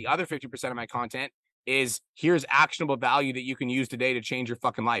content. The other 50% of my content is here's actionable value that you can use today to change your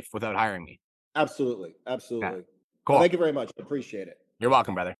fucking life without hiring me. Absolutely. Absolutely. Yeah. Cool. Well, thank you very much. I appreciate it. You're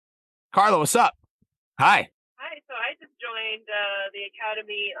welcome, brother. Carlo, what's up? Hi. Hi. So I just joined the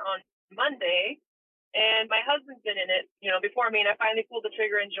academy on Monday, and my husband's been in it, you know, before me, and I finally pulled the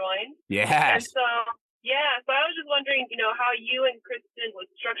trigger and joined. Yes. And so, yeah. So I was just wondering, you know, how you and Kristen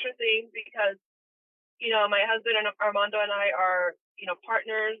would structure things because, you know, my husband and Armando and I are, you know,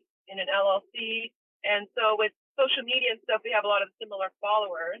 partners in an LLC. And so with social media and stuff, we have a lot of similar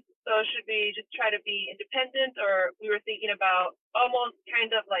followers. So should we just try to be independent, or we were thinking about almost kind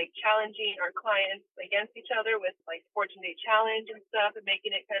of like challenging our clients against each other with like 14-day challenge and stuff and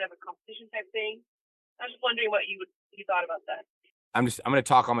making it kind of a competition type thing? I was just wondering what you thought about that. I'm going to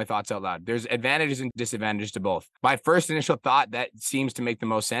talk all my thoughts out loud. There's advantages and disadvantages to both. My first initial thought that seems to make the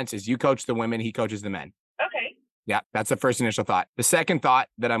most sense is you coach the women, he coaches the men. Okay. Yeah, that's the first initial thought. The second thought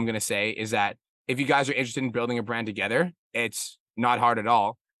that I'm going to say is that if you guys are interested in building a brand together, it's not hard at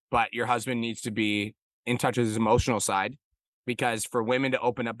all, but your husband needs to be in touch with his emotional side, because for women to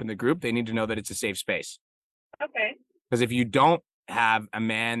open up in the group, they need to know that it's a safe space. Okay. Because if you don't have a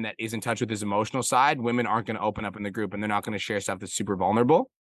man that is in touch with his emotional side, women aren't going to open up in the group and they're not going to share stuff that's super vulnerable.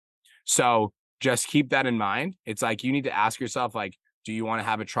 So just keep that in mind. It's like you need to ask yourself, like, do you want to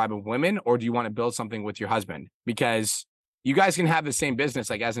have a tribe of women, or do you want to build something with your husband? Because you guys can have the same business.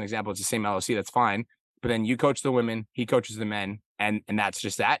 Like as an example, it's the same LLC. That's fine. But then you coach the women, he coaches the men, and that's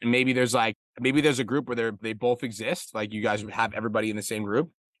just that. And maybe there's a group where they both exist. Like you guys would have everybody in the same group.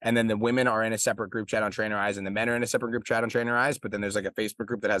 And then the women are in a separate group chat on Trainer Eyes and the men are in a separate group chat on Trainer Eyes. But then there's like a Facebook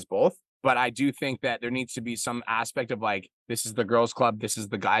group that has both. But I do think that there needs to be some aspect of like, this is the girls club, this is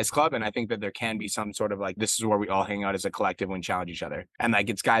the guys club. And I think that there can be some sort of like, this is where we all hang out as a collective and challenge each other. And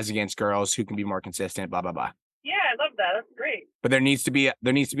like, it's guys against girls who can be more consistent, blah, blah, blah. Yeah, I love that. That's great. But there needs to be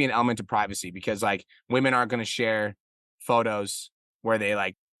an element of privacy, because like women aren't going to share photos where they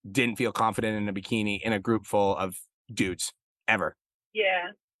like didn't feel confident in a bikini in a group full of dudes ever. Yeah.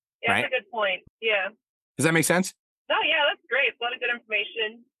 Yeah, Right? that's a good point. Yeah. Does that make sense? No, yeah, that's great. It's a lot of good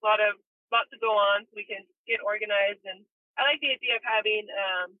information, a lot of about to go on so we can get organized. And I like the idea of having,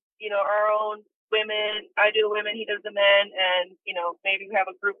 our own women. I do the women, he does the men, and maybe we have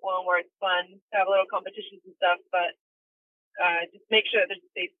a group one where it's fun to have little competitions and stuff. But just make sure that there's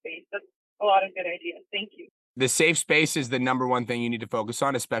a safe space. That's a lot of good ideas. Thank you. The safe space is the number one thing you need to focus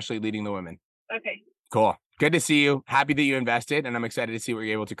on, especially leading the women. Okay. Cool. Good to see you. Happy that you invested, and I'm excited to see what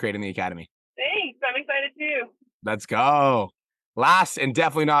you're able to create in the academy. Thanks. I'm excited too. Let's go. Last and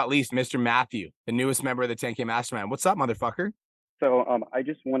definitely not least, Mr. Matthew, the newest member of the 10K Mastermind. What's up, motherfucker? So I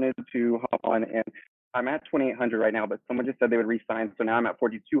just wanted to hop on, and I'm at 2,800 right now, but someone just said they would resign, so now I'm at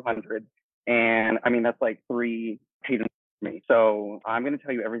 4,200, and I mean that's like 3 pages for me. So I'm going to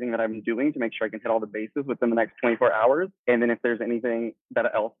tell you everything that I'm doing to make sure I can hit all the bases within the next 24 hours, and then if there's anything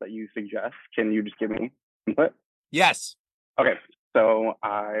else that you suggest, can you just give me input? Yes. Okay. So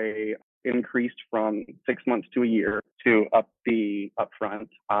I increased from 6 months to a year to up the upfront.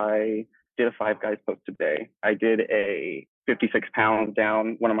 I did a 5 guys post today. I did a 56 pounds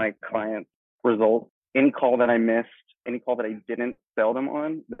down one of my clients' results. Any call that I missed, any call that I didn't sell them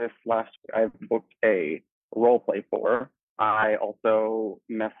on this last week, I've booked a role play for. I also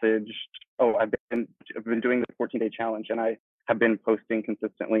messaged, I've been doing the 14-day challenge, and I have been posting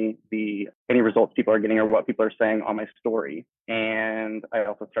consistently any results people are getting or what people are saying on my story. And I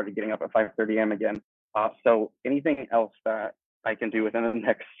also started getting up at 5:30 a.m. again. So anything else that I can do within the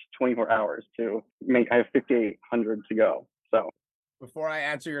next 24 hours to I have 5,800 to go. So before I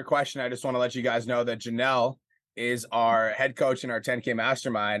answer your question, I just want to let you guys know that Janelle is our head coach in our 10K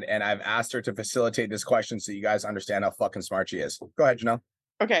Mastermind, and I've asked her to facilitate this question so you guys understand how fucking smart she is. Go ahead, Janelle.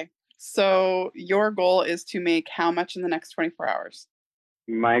 Okay. So your goal is to make how much in the next 24 hours?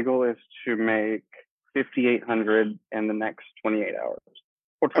 My goal is to make 5,800 in the next 28 hours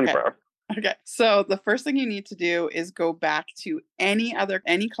or 24 hours. Okay. So the first thing you need to do is go back to any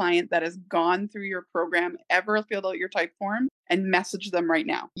client that has gone through your program, ever filled out your type form, and message them right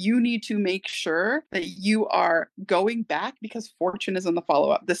now. You need to make sure that you are going back, because Fortune is in the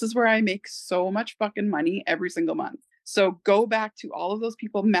follow-up. This is where I make so much fucking money every single month. So go back to all of those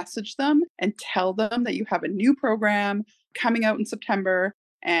people, message them, and tell them that you have a new program coming out in September,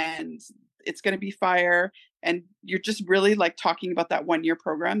 and it's going to be fire. And you're just really like talking about that 1-year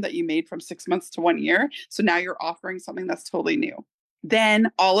program that you made from 6 months to 1 year. So now you're offering something that's totally new.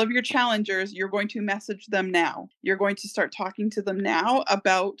 Then all of your challengers, you're going to message them now. You're going to start talking to them now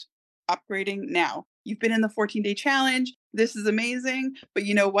about upgrading now. You've been in the 14-day challenge. This is amazing. But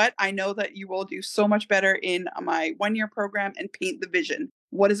you know what? I know that you will do so much better in my 1-year program, and paint the vision.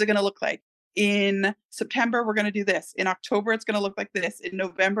 What is it going to look like? In September, we're going to do this. In October, it's going to look like this. In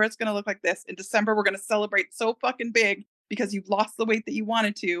November, it's going to look like this. In December, we're going to celebrate so fucking big because you've lost the weight that you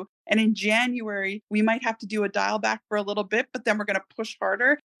wanted to. And in January, we might have to do a dial back for a little bit, but then we're going to push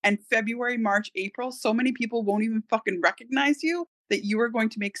harder. And February, March, April, so many people won't even fucking recognize you that you are going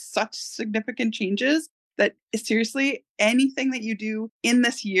to make such significant changes that seriously, anything that you do in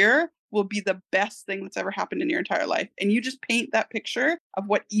this year will be the best thing that's ever happened in your entire life. And you just paint that picture of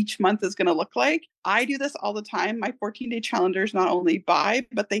what each month is going to look like. I do this all the time. My 14-day challengers not only buy,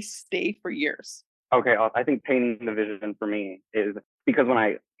 but they stay for years. Okay, I think painting the vision for me is because when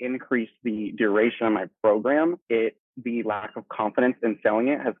I increase the duration of my program, the lack of confidence in selling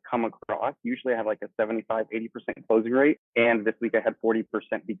it has come across. Usually I have like a 75-80% closing rate. And this week I had 40%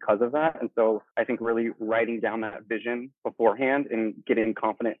 because of that. And so I think really writing down that vision beforehand and getting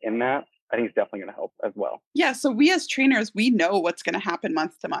confident in that, I think it's definitely going to help as well. Yeah. So we as trainers, we know what's going to happen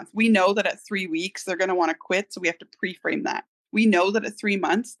month to month. We know that at 3 weeks, they're going to want to quit. So we have to pre-frame that. We know that at 3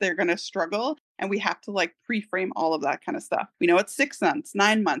 months, they're going to struggle, and we have to like pre-frame all of that kind of stuff. We know it's 6 months,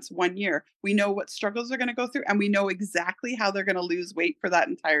 9 months, 1 year. We know what struggles they're going to go through, and we know exactly how they're going to lose weight for that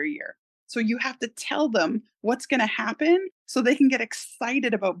entire year. So you have to tell them what's going to happen so they can get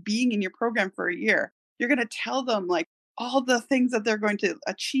excited about being in your program for a year. You're going to tell them like all the things that they're going to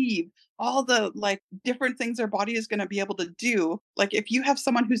achieve, all the like different things their body is going to be able to do. Like if you have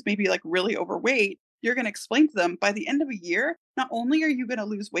someone who's maybe like really overweight, you're going to explain to them by the end of a year, not only are you going to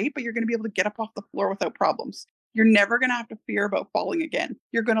lose weight, but you're going to be able to get up off the floor without problems. You're never going to have to fear about falling again.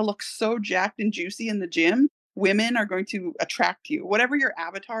 You're going to look so jacked and juicy in the gym. Women are going to attract you. Whatever your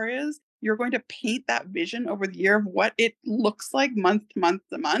avatar is, you're going to paint that vision over the year of what it looks like month to month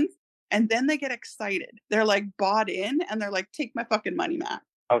to month. And then they get excited. They're like bought in and they're like, take my fucking money, Matt.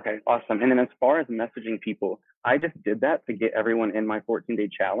 Okay, awesome. And then as far as messaging people, I just did that to get everyone in my 14-day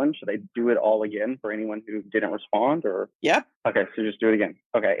challenge. Should I do it all again for anyone who didn't respond or? Yep. Okay, so just do it again.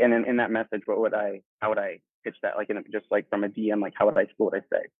 Okay, and then in that message, how would I pitch that? Like, just like from a DM, like how would I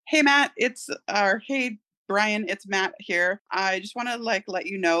say? Hey, Matt, hey, Brian, it's Matt here. I just want to let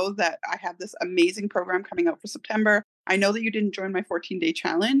you know that I have this amazing program coming out for September. I know that you didn't join my 14-day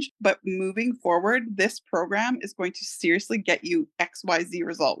challenge, but moving forward, this program is going to seriously get you XYZ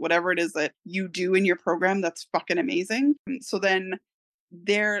result, whatever it is that you do in your program that's fucking amazing. So then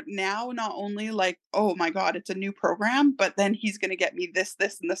they're now not only like, oh my God, it's a new program, but then he's going to get me this,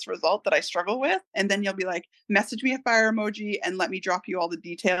 and this result that I struggle with. And then you'll be like, message me a fire emoji and let me drop you all the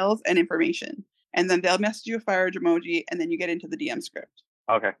details and information. And then they'll message you a fire emoji and then you get into the DM script.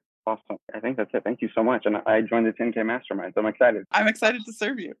 Okay. Awesome. I think that's it. Thank you so much. And I joined the 10K Mastermind, so I'm excited. I'm excited to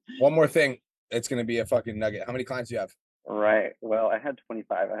serve you. One more thing. It's going to be a fucking nugget. How many clients do you have? Right. Well, I had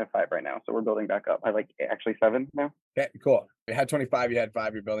 25. I have 5 right now. So we're building back up. I have actually 7 now. Okay, cool. You had 25, you had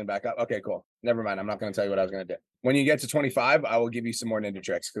 5, you're building back up. Okay, cool. Never mind. I'm not going to tell you what I was going to do. When you get to 25, I will give you some more ninja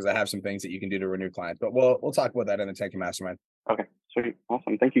tricks because I have some things that you can do to renew clients. But we'll talk about that in the 10K Mastermind. Okay, sweet.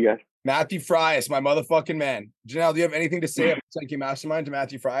 Awesome. Thank you, guys. Matthew Frias, my motherfucking man. Janelle, do you have anything to say about 10K Mastermind to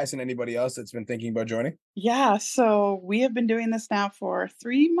Matthew Frias and anybody else that's been thinking about joining? Yeah, so we have been doing this now for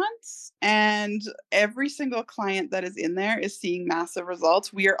 3 months, and every single client that is in there is seeing massive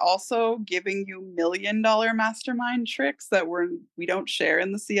results. We are also giving you $1 million mastermind tricks that we don't share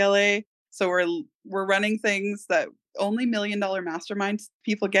in the CLA. So we're running things that only $1 million masterminds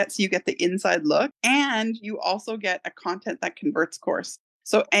people get, so you get the inside look, and you also get a content that converts course.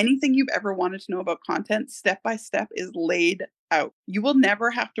 So anything you've ever wanted to know about content, step by step, is laid out. You will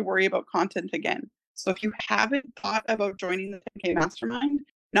never have to worry about content again. So if you haven't thought about joining the 10K Mastermind,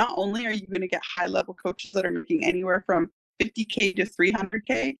 not only are you going to get high-level coaches that are making anywhere from 50K to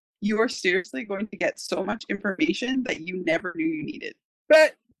 300K, you are seriously going to get so much information that you never knew you needed.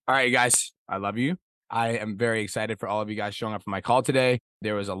 Bet. All right, guys, I love you. I am very excited for all of you guys showing up for my call today.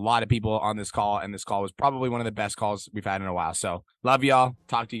 There was a lot of people on this call, and this call was probably one of the best calls we've had in a while. So love y'all.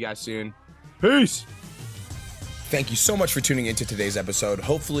 Talk to you guys soon. Peace. Thank you so much for tuning into today's episode.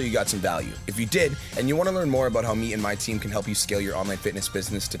 Hopefully you got some value. If you did, and you want to learn more about how me and my team can help you scale your online fitness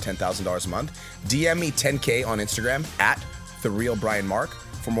business to $10,000 a month, DM me 10K on Instagram at TheRealBrianMark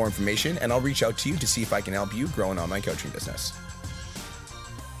for more information, and I'll reach out to you to see if I can help you grow an online coaching business.